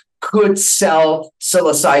pharmaceuticals could sell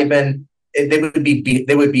psilocybin, they would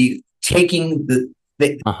be taking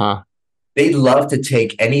They love to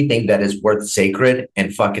take anything that is worth sacred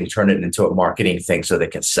and fucking turn it into a marketing thing so they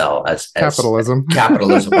can sell as capitalism,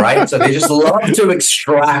 right? So they just love to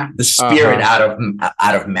extract the spirit out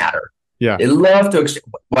of matter. Yeah, they love to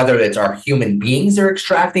whether it's our human beings they're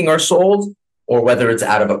extracting our souls, or whether it's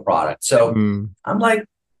out of a product. So I'm like,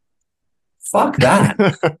 fuck that,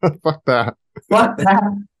 fuck that,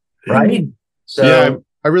 right? So yeah,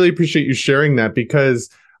 I really appreciate you sharing that, because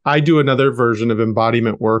I do another version of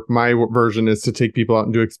embodiment work. My version is to take people out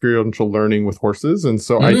and do experiential learning with horses. And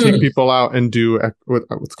so I take people out and do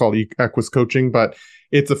what's called equus coaching, but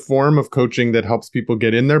it's a form of coaching that helps people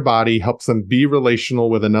get in their body, helps them be relational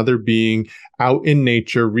with another being out in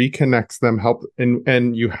nature, reconnects them,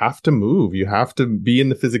 and you have to move. You have to be in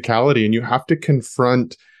the physicality, and you have to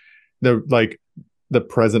confront the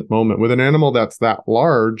present moment. With an animal that's that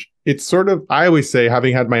large, it's sort of, I always say,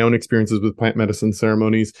 having had my own experiences with plant medicine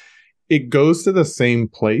ceremonies, it goes to the same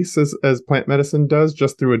place as plant medicine does,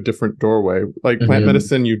 just through a different doorway. Like plant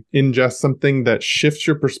medicine, you ingest something that shifts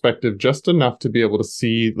your perspective just enough to be able to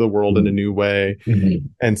see the world in a new way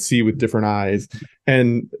and see with different eyes.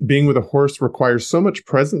 And being with a horse requires so much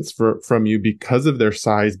presence from you because of their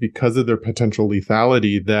size, because of their potential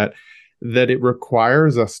lethality, that it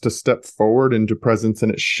requires us to step forward into presence,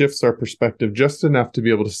 and it shifts our perspective just enough to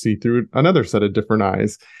be able to see through another set of different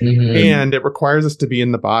eyes. And it requires us to be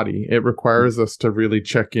in the body. It requires us to really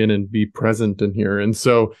check in and be present in here. And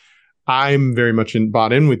so I'm very much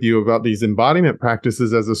bought in with you about these embodiment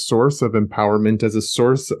practices as a source of empowerment, as a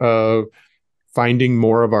source of finding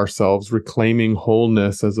more of ourselves, reclaiming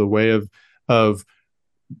wholeness, as a way of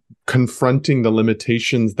confronting the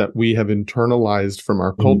limitations that we have internalized from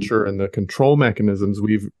our culture and the control mechanisms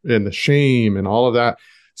and the shame and all of that,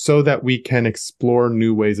 so that we can explore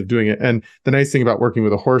new ways of doing it. And the nice thing about working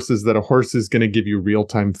with a horse is that a horse is going to give you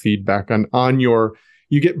real-time feedback on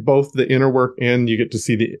you get both the inner work, and you get to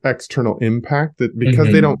see the external impact, that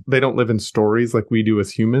because they don't live in stories like we do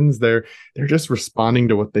as humans. They're just responding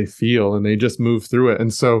to what they feel, and they just move through it.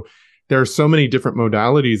 And so there are so many different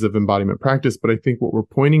modalities of embodiment practice, but I think what we're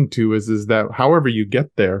pointing to is that however you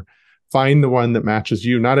get there, find the one that matches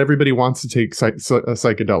you. Not everybody wants to take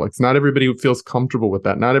psychedelics. Not everybody feels comfortable with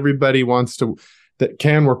that. Not everybody that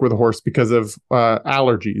can work with a horse because of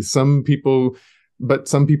allergies. Some people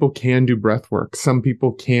can do breath work. Some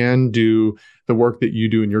people can do the work that you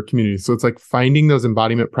do in your community. So it's like finding those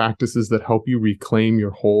embodiment practices that help you reclaim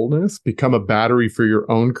your wholeness, become a battery for your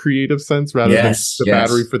own creative sense rather than the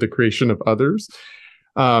battery for the creation of others.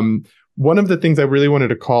 One of the things I really wanted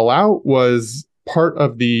to call out was part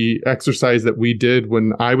of the exercise that we did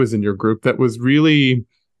when I was in your group that was really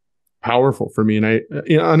powerful for me, and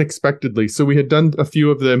unexpectedly. So we had done a few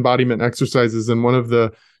of the embodiment exercises, and one of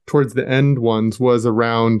the towards the end ones was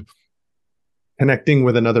around connecting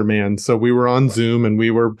with another man. So we were on Zoom, and we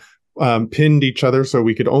were pinned each other so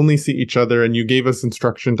we could only see each other. And you gave us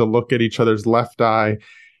instruction to look at each other's left eye.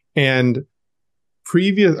 And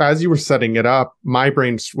as you were setting it up, my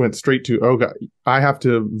brain went straight to, oh God, I have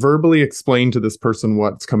to verbally explain to this person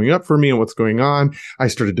what's coming up for me and what's going on. I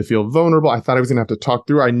started to feel vulnerable. I thought I was going to have to talk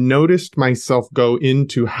through. I noticed myself go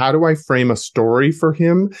into, how do I frame a story for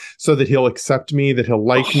him so that he'll accept me, that he'll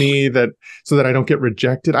like me, so that I don't get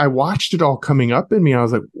rejected. I watched it all coming up in me. I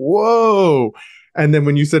was like, whoa. And then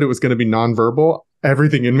when you said it was going to be nonverbal,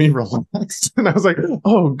 everything in me relaxed. And I was like,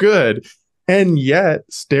 oh, good. And yet,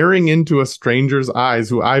 staring into a stranger's eyes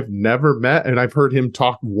who I've never met, and I've heard him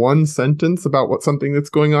talk one sentence about something that's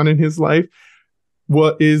going on in his life,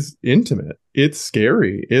 what is intimate. It's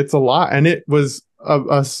scary. It's a lot. And it was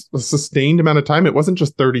a sustained amount of time. It wasn't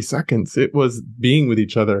just 30 seconds. It was being with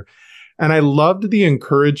each other. And I loved the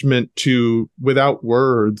encouragement to, without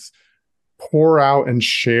words, pour out and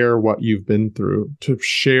share what you've been through, to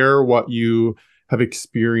share what you have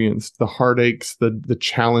experienced the heartaches, the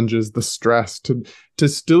challenges, the stress, to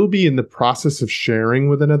still be in the process of sharing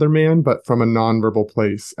with another man, but from a nonverbal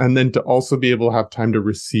place, and then to also be able to have time to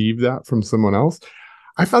receive that from someone else.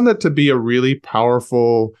 I found that to be a really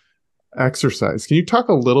powerful exercise. Can you talk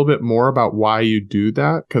a little bit more about why you do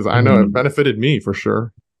that? Because I know it benefited me for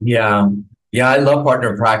sure. Yeah. I love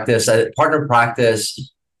partner practice. Partner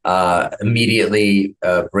practice immediately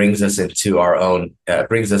brings us into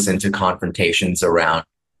confrontations around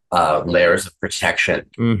layers of protection.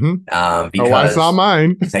 Because I saw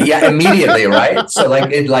mine. Yeah, immediately, right? So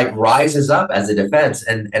like it like rises up as a defense,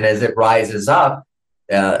 and as it rises up,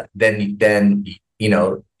 then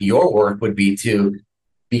your work would be to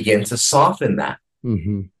begin to soften that,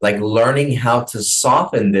 like learning how to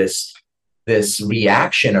soften this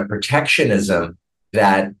reaction of protectionism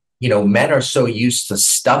that men are so used to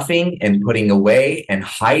stuffing and putting away and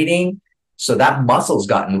hiding. So that muscle's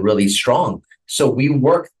gotten really strong. So we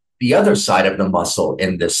work the other side of the muscle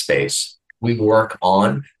in this space. We work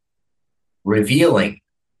on revealing,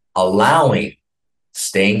 allowing,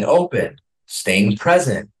 staying open, staying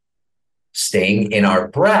present, staying in our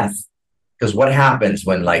breath. Because what happens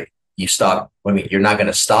when you stop? I mean, you're not going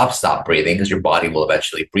to stop breathing because your body will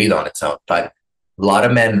eventually breathe on its own. But a lot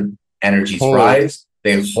of men energies rise,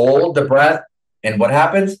 they hold the breath, and what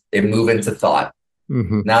happens? They move into thought.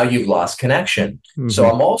 Now you've lost connection. So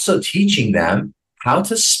I'm also teaching them how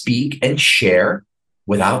to speak and share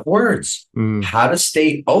without words, how to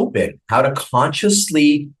stay open, how to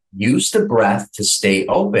consciously use the breath to stay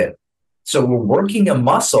open. So we're working a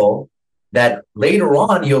muscle that later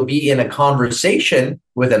on you'll be in a conversation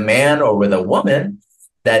with a man or with a woman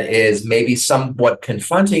that is maybe somewhat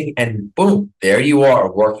confronting, and boom, there you are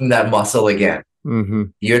working that muscle again.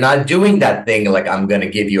 You're not doing that thing like, I'm going to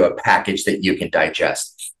give you a package that you can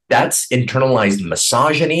digest. That's internalized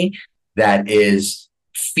misogyny. That is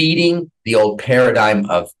feeding the old paradigm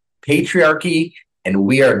of patriarchy, and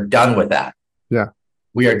we are done with that. Yeah,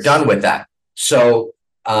 we are done with that. So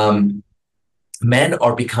men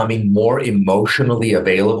are becoming more emotionally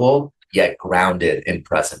available, yet grounded in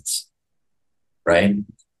presence, right?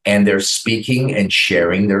 And they're speaking and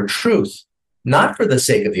sharing their truth, not for the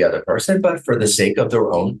sake of the other person, but for the sake of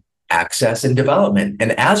their own access and development.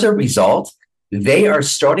 And as a result, they are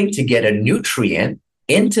starting to get a nutrient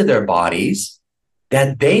into their bodies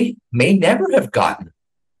that they may never have gotten.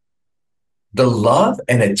 The love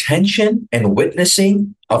and attention and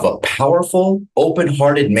witnessing of a powerful,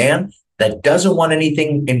 open-hearted man that doesn't want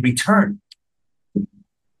anything in return.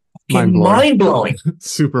 Mind-blowing.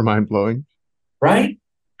 Super mind-blowing. Right?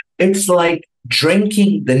 It's like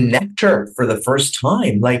drinking the nectar for the first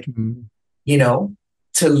time.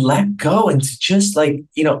 To let go and to just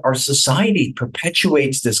our society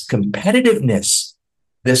perpetuates this competitiveness,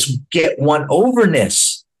 this get one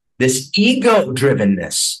overness, this ego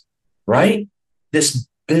drivenness, right? This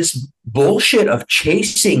bullshit of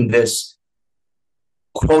chasing this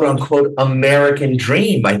quote unquote American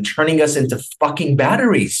dream by turning us into fucking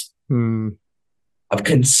batteries of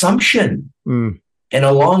consumption. And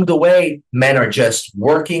along the way, men are just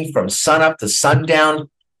working from sunup to sundown,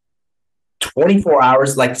 24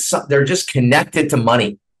 hours, they're just connected to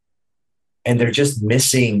money. And they're just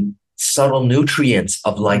missing subtle nutrients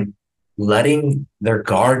of letting their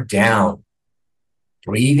guard down,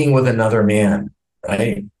 breathing with another man,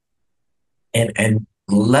 right? And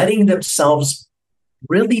letting themselves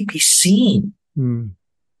really be seen. Do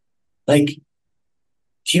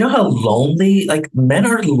you know how lonely, men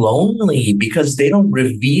are lonely because they don't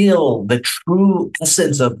reveal the true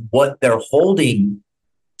essence of what they're holding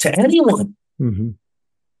to anyone.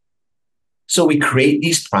 So we create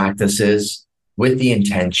these practices with the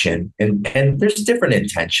intention, and there's different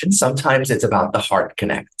intentions. Sometimes it's about the heart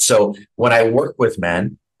connect. So when I work with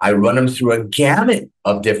men, I run them through a gamut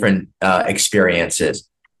of different experiences.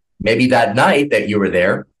 Maybe that night that you were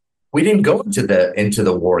there, we didn't go into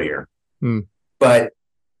the warrior, but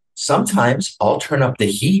sometimes I'll turn up the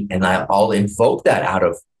heat and I'll invoke that out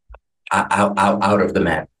of the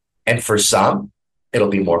man. And for some, it'll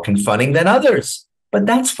be more confronting than others, but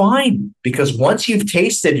that's fine, because once you've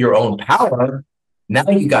tasted your own power, now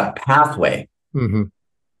you got a pathway,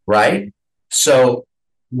 right? So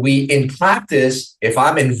in practice, if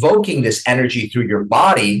I'm invoking this energy through your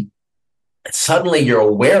body, suddenly you're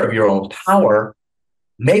aware of your own power.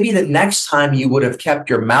 Maybe the next time you would have kept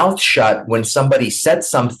your mouth shut when somebody said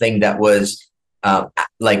something that was that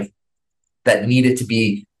needed to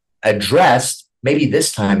be addressed. Maybe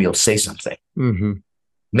this time you'll say something.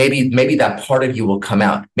 Maybe that part of you will come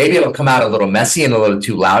out. Maybe it'll come out a little messy and a little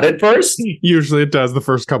too loud at first. Usually it does the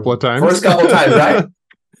first couple of times. Right?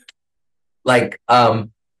 the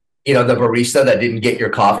barista that didn't get your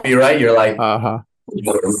coffee right. You're like, Uh-huh.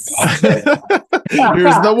 Here's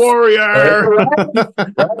the warrior.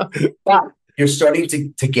 Right? But you're starting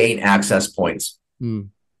to gain access points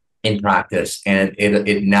in practice, and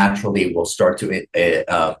it naturally will start to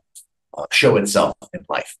show itself in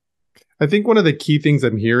life. I think one of the key things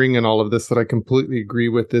I'm hearing in all of this that I completely agree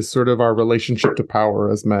with is sort of our relationship to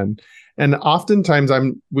power as men. And oftentimes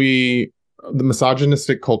the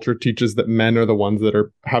misogynistic culture teaches that men are the ones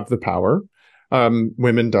that have the power.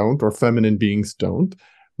 Women don't, or feminine beings don't.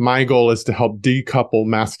 My goal is to help decouple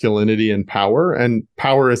masculinity and power. And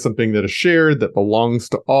power is something that is shared, that belongs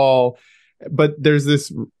to all. But there's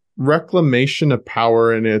this reclamation of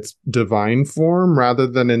power in its divine form rather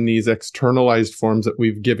than in these externalized forms that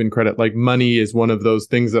we've given credit. Like money is one of those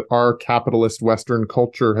things that our capitalist Western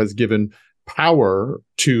culture has given power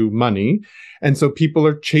to money. And so people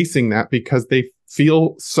are chasing that because they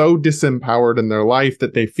feel so disempowered in their life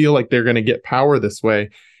that they feel like they're going to get power this way.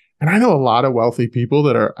 And I know a lot of wealthy people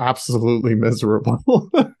that are absolutely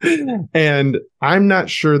miserable. And I'm not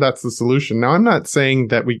sure that's the solution. Now, I'm not saying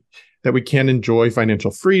that we can't enjoy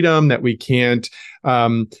financial freedom, that we can't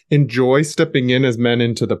enjoy stepping in as men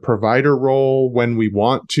into the provider role when we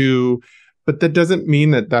want to. But that doesn't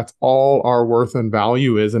mean that that's all our worth and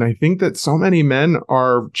value is. And I think that so many men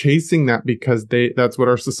are chasing that because that's what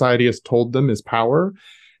our society has told them is power.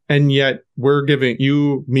 And yet we're giving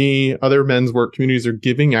you, me, other men's work communities are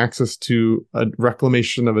giving access to a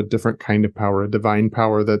reclamation of a different kind of power, a divine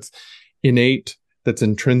power that's innate, that's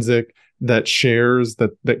intrinsic, that shares,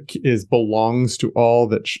 that belongs to all,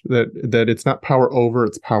 that it's not power over,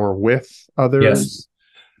 it's power with others. Yes.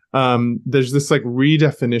 There's this like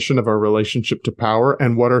redefinition of our relationship to power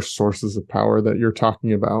and what are sources of power that you're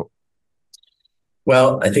talking about.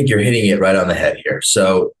 Well, I think you're hitting it right on the head here.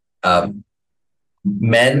 So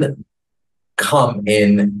men come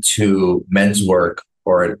into men's work,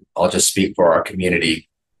 or I'll just speak for our community,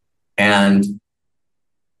 and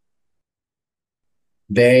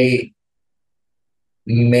they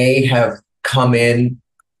may have come in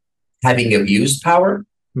having abused power.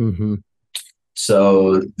 Mm-hmm.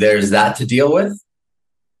 So there's that to deal with.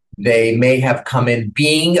 They may have come in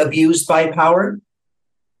being abused by power.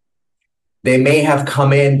 They may have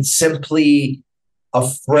come in simply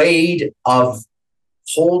afraid of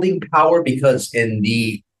holding power because in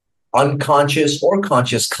the unconscious or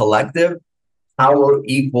conscious collective, power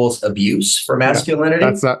equals abuse for masculinity.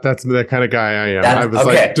 Yeah, that's the kind of guy I am. I was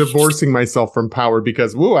like divorcing myself from power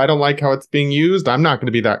because, I don't like how it's being used. I'm not going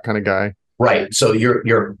to be that kind of guy. Right. So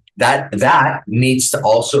that needs to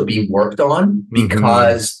also be worked on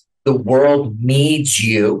because the world needs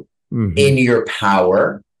you in your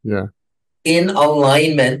power, in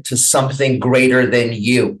alignment to something greater than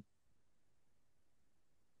you.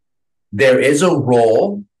 There is a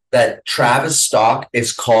role that Travis Stock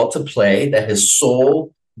is called to play, that his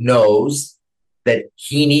soul knows that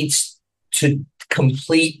he needs to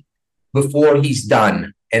complete before he's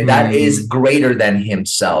done. And that is greater than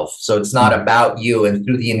himself. So it's not about you. And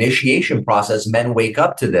through the initiation process, men wake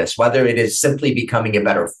up to this, whether it is simply becoming a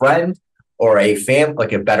better friend or a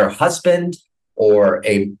better husband or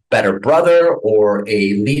a better brother or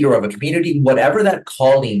a leader of a community, whatever that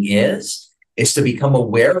calling is to become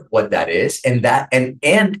aware of what that is. And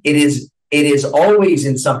it is always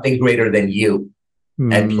in something greater than you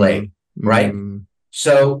at play, right?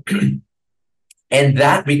 So, and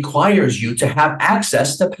that requires you to have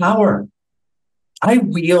access to power.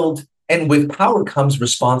 And with power comes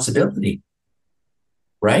responsibility,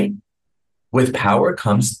 right? With power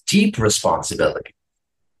comes deep responsibility.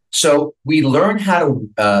 So we learn how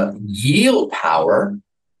to yield power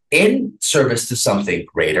in service to something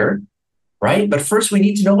greater, right? But first we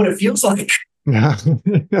need to know what it feels like,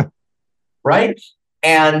 right?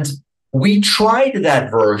 And we tried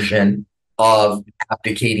that version of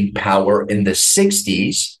abdicating power in the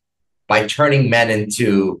 60s by turning men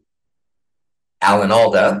into Alan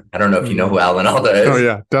Alda. I don't know if you know who Alan Alda is. Oh,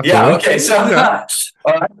 yeah, definitely. Yeah, okay.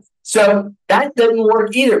 So that doesn't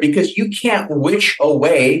work either because you can't wish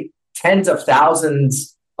away tens of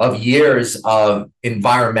thousands of years of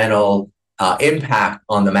environmental impact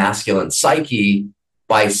on the masculine psyche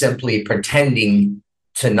by simply pretending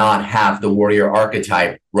to not have the warrior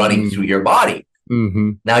archetype running through your body.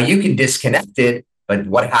 Now you can disconnect it, but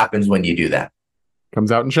what happens when you do that?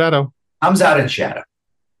 Comes out in shadow.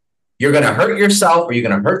 You're going to hurt yourself or you're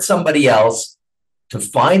going to hurt somebody else to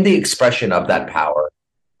find the expression of that power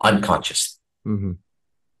unconsciously.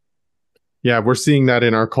 Yeah, we're seeing that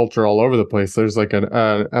in our culture all over the place. There's like an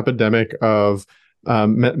epidemic of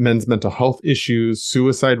men's mental health issues.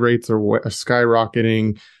 Suicide rates are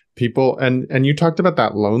skyrocketing. people, and you talked about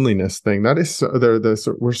that loneliness thing. That is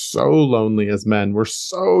so, we're so lonely as men. We're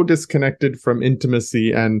so disconnected from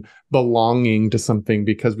intimacy and belonging to something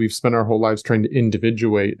because we've spent our whole lives trying to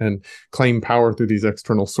individuate and claim power through these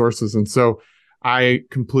external sources. And so I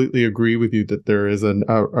completely agree with you that there is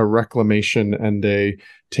a reclamation and a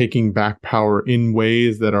taking back power in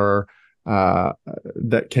ways that are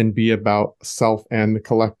that can be about self and the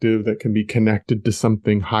collective, that can be connected to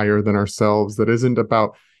something higher than ourselves, that isn't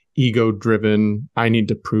about ego driven, I need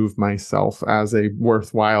to prove myself as a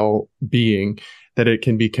worthwhile being, that it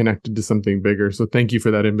can be connected to something bigger. So thank you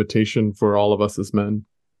for that invitation for all of us as men.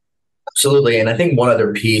 Absolutely. And I think one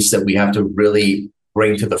other piece that we have to really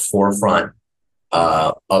bring to the forefront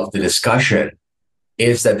of the discussion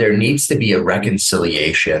is that there needs to be a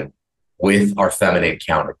reconciliation with our feminine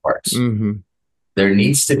counterparts. Mm-hmm. There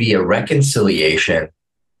needs to be a reconciliation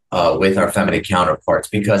with our feminine counterparts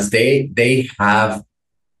because they have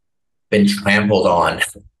been trampled on,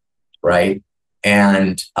 right?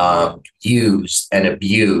 And used and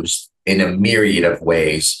abused in a myriad of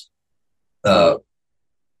ways in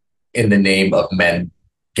the name of men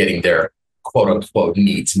getting their quote unquote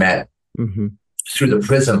needs met through the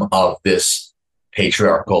prism of this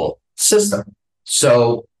patriarchal system.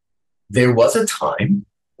 So there was a time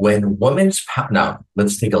when women's power. Now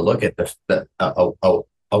let's take a look at a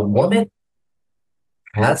woman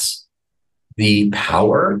has the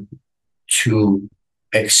power to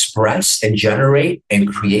express and generate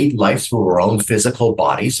and create life through her own physical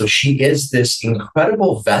body. So she is this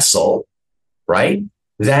incredible vessel, right?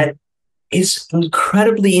 That is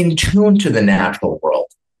incredibly in tune to the natural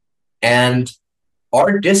world. And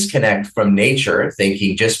our disconnect from nature,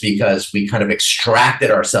 thinking just because we kind of extracted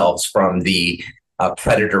ourselves from the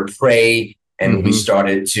predator prey and we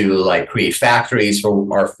started to like create factories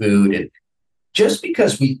for our food. And just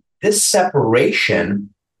because this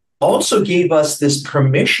separation also gave us this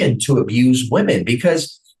permission to abuse women,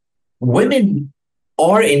 because women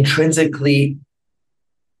are intrinsically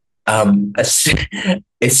a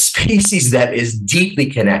species that is deeply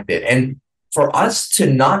connected. And for us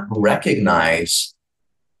to not recognize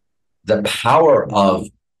the power of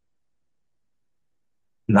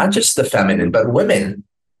not just the feminine, but women,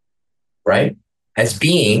 right, as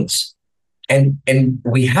beings, and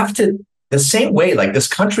we have to, the same way, like this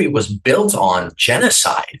country was built on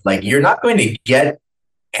genocide. Like you're not going to get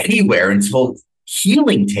anywhere until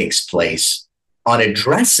healing takes place on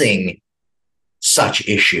addressing such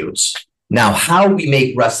issues. Now, how we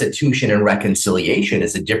make restitution and reconciliation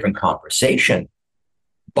is a different conversation.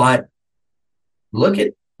 But look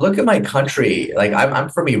at my country. Like I'm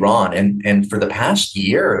from Iran, and for the past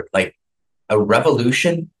year, like a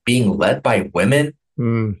revolution being led by women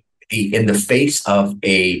in the face of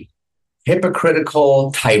a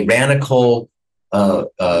hypocritical, tyrannical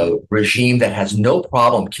regime that has no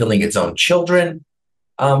problem killing its own children.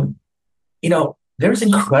 There's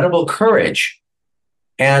incredible courage.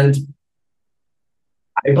 And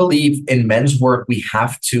I believe in men's work, we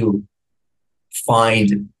have to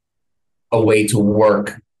find a way to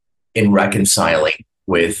work in reconciling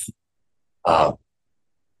with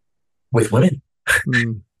women,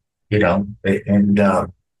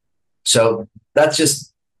 so that's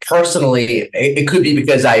just personally, it could be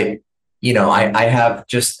because I have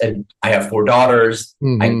 4 daughters.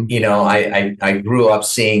 I grew up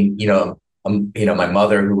seeing, my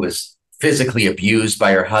mother who was physically abused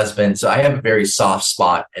by her husband. So I have a very soft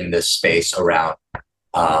spot in this space around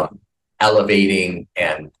elevating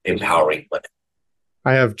and empowering women.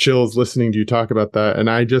 I have chills listening to you talk about that. And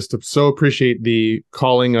I just so appreciate the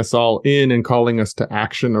calling us all in and calling us to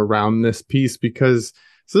action around this piece, because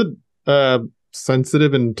it's a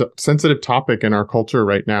sensitive topic in our culture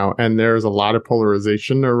right now. And there's a lot of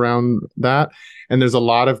polarization around that. And there's a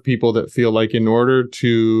lot of people that feel like in order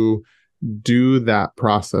to do that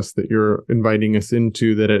process that you're inviting us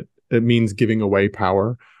into, that it means giving away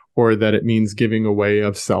power, or that it means giving away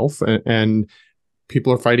of self. And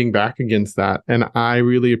people are fighting back against that. And I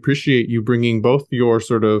really appreciate you bringing both your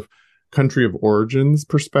sort of country of origins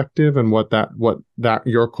perspective and what that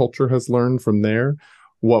your culture has learned from there,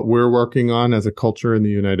 what we're working on as a culture in the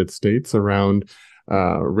United States around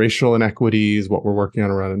racial inequities, what we're working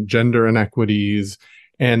on around gender inequities,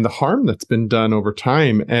 and the harm that's been done over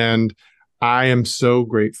time. And I am so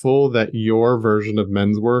grateful that your version of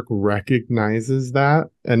men's work recognizes that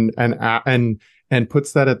and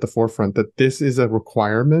puts that at the forefront, that this is a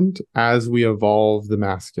requirement as we evolve the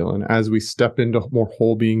masculine, as we step into more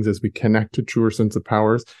whole beings, as we connect to truer sense of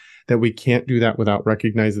powers, that we can't do that without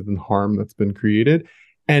recognizing the harm that's been created.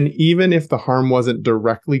 And even if the harm wasn't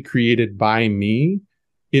directly created by me,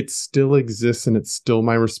 it still exists and it's still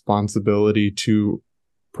my responsibility to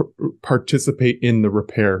participate in the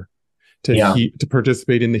repair, to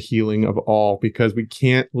participate in the healing of all, because we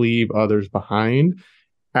can't leave others behind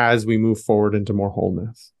as we move forward into more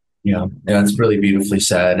wholeness. Yeah, that's really beautifully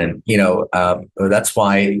said. And, that's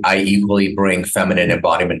why I equally bring feminine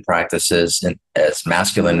embodiment practices and as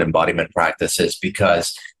masculine embodiment practices,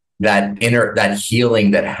 because that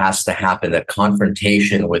healing that has to happen, that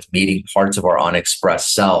confrontation with meeting parts of our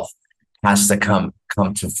unexpressed self has to come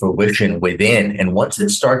to fruition within. And once it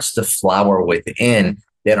starts to flower within,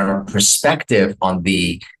 then our perspective on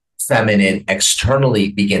the feminine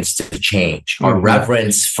externally begins to change. Our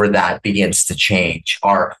reverence for that begins to change.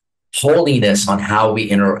 Our holiness on how we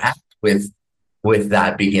interact with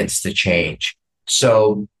that begins to change.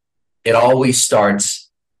 So it always starts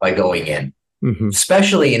by going in,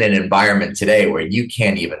 especially in an environment today where you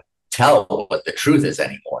can't even tell what the truth is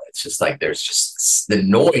anymore. It's just like the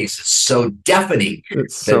noise is so deafening.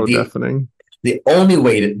 It's so deafening. The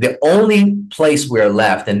only place we're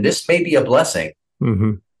left, and this may be a blessing,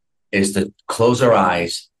 is to close our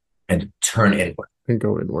eyes and turn inward. And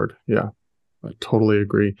go inward. Yeah, I totally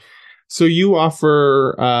agree. So you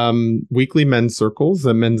offer weekly men's circles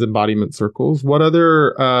and men's embodiment circles. What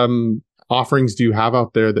other offerings do you have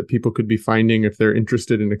out there that people could be finding if they're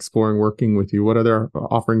interested in exploring working with you? What other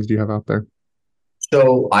offerings do you have out there?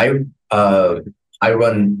 So I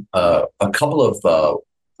run a couple of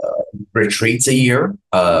retreats a year,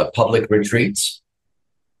 public retreats.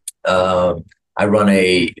 I run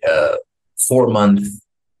a 4-month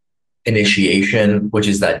initiation, which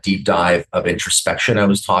is that deep dive of introspection I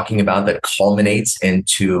was talking about that culminates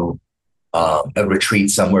into a retreat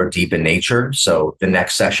somewhere deep in nature. So the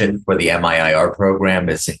next session for the MIIR program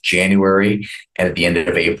is in January. And at the end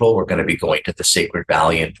of April, we're going to be going to the Sacred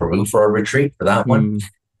Valley in Peru for a retreat for that one.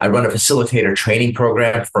 I run a facilitator training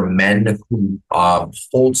program for men who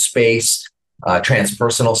hold space,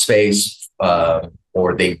 transpersonal space,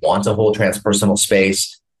 or they want to hold transpersonal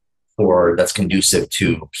space that's conducive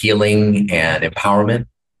to healing and empowerment.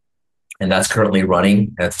 And that's currently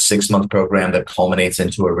running. That's a 6-month program that culminates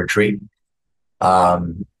into a retreat.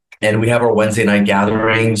 And we have our Wednesday night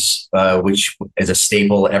gatherings, which is a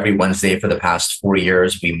staple every Wednesday for the past 4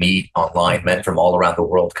 years. We meet online, men from all around the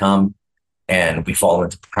world come, and we fall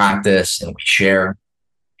into practice and we share.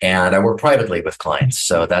 And I work privately with clients.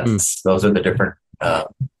 So those are the different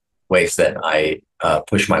ways that I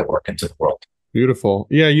push my work into the world. Beautiful.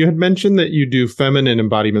 Yeah, you had mentioned that you do feminine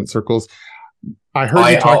embodiment circles. I heard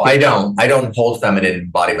you talk. I don't hold feminine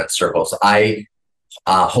embodiment circles. I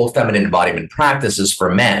hold feminine embodiment practices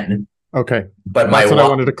for men. Okay, but that's what I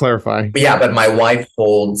wanted to clarify. Yeah, but my wife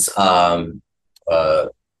holds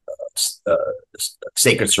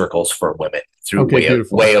sacred circles for women through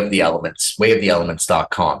Way of the Elements.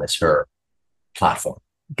 WayofTheElements.com is her platform.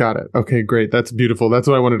 Got it. Okay, great. That's beautiful. That's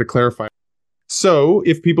what I wanted to clarify. So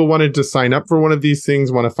if people wanted to sign up for one of these things,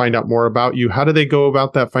 want to find out more about you, how do they go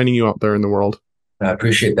about that, finding you out there in the world? I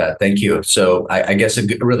appreciate that. Thank you. So I guess a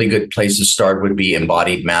really good place to start would be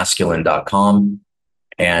embodiedmasculine.com,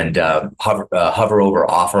 and hover over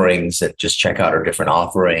offerings and just check out our different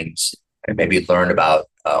offerings and maybe learn about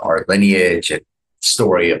our lineage and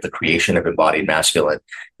story of the creation of Embodied Masculine.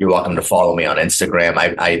 You're welcome to follow me on Instagram.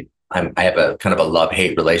 I have a kind of a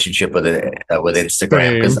love-hate relationship with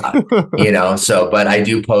Instagram because but I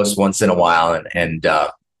do post once in a while, and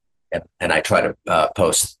I try to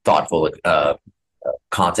post thoughtful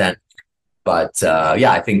content. But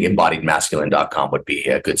I think embodiedmasculine.com would be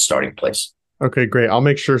a good starting place. Okay, great. I'll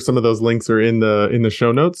make sure some of those links are in the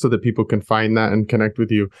show notes so that people can find that and connect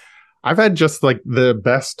with you. I've had just like the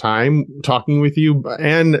best time talking with you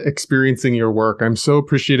and experiencing your work. I'm so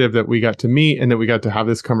appreciative that we got to meet and that we got to have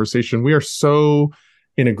this conversation. We are so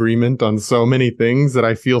in agreement on so many things that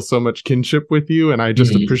I feel so much kinship with you. And I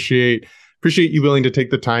just appreciate you willing to take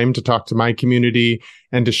the time to talk to my community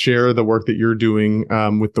and to share the work that you're doing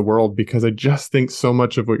with the world, because I just think so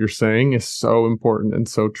much of what you're saying is so important and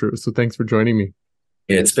so true. So thanks for joining me.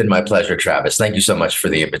 It's been my pleasure, Travis. Thank you so much for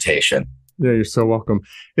the invitation. Yeah, you're so welcome.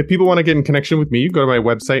 If people want to get in connection with me, you go to my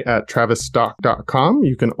website at travisstock.com.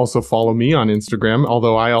 You can also follow me on Instagram,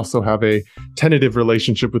 although I also have a tentative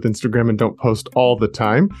relationship with Instagram and don't post all the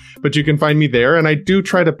time. But you can find me there. And I do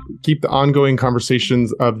try to keep the ongoing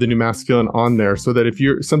conversations of the new masculine on there, so that if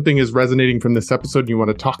something is resonating from this episode and you want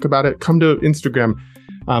to talk about it, come to Instagram.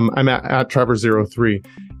 I'm at Travers03.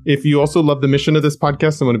 If you also love the mission of this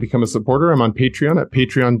podcast and want to become a supporter, I'm on Patreon at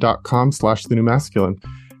patreon.com/thenewmasculine.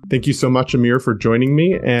 Thank you so much, Amir, for joining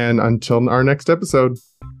me. And until our next episode.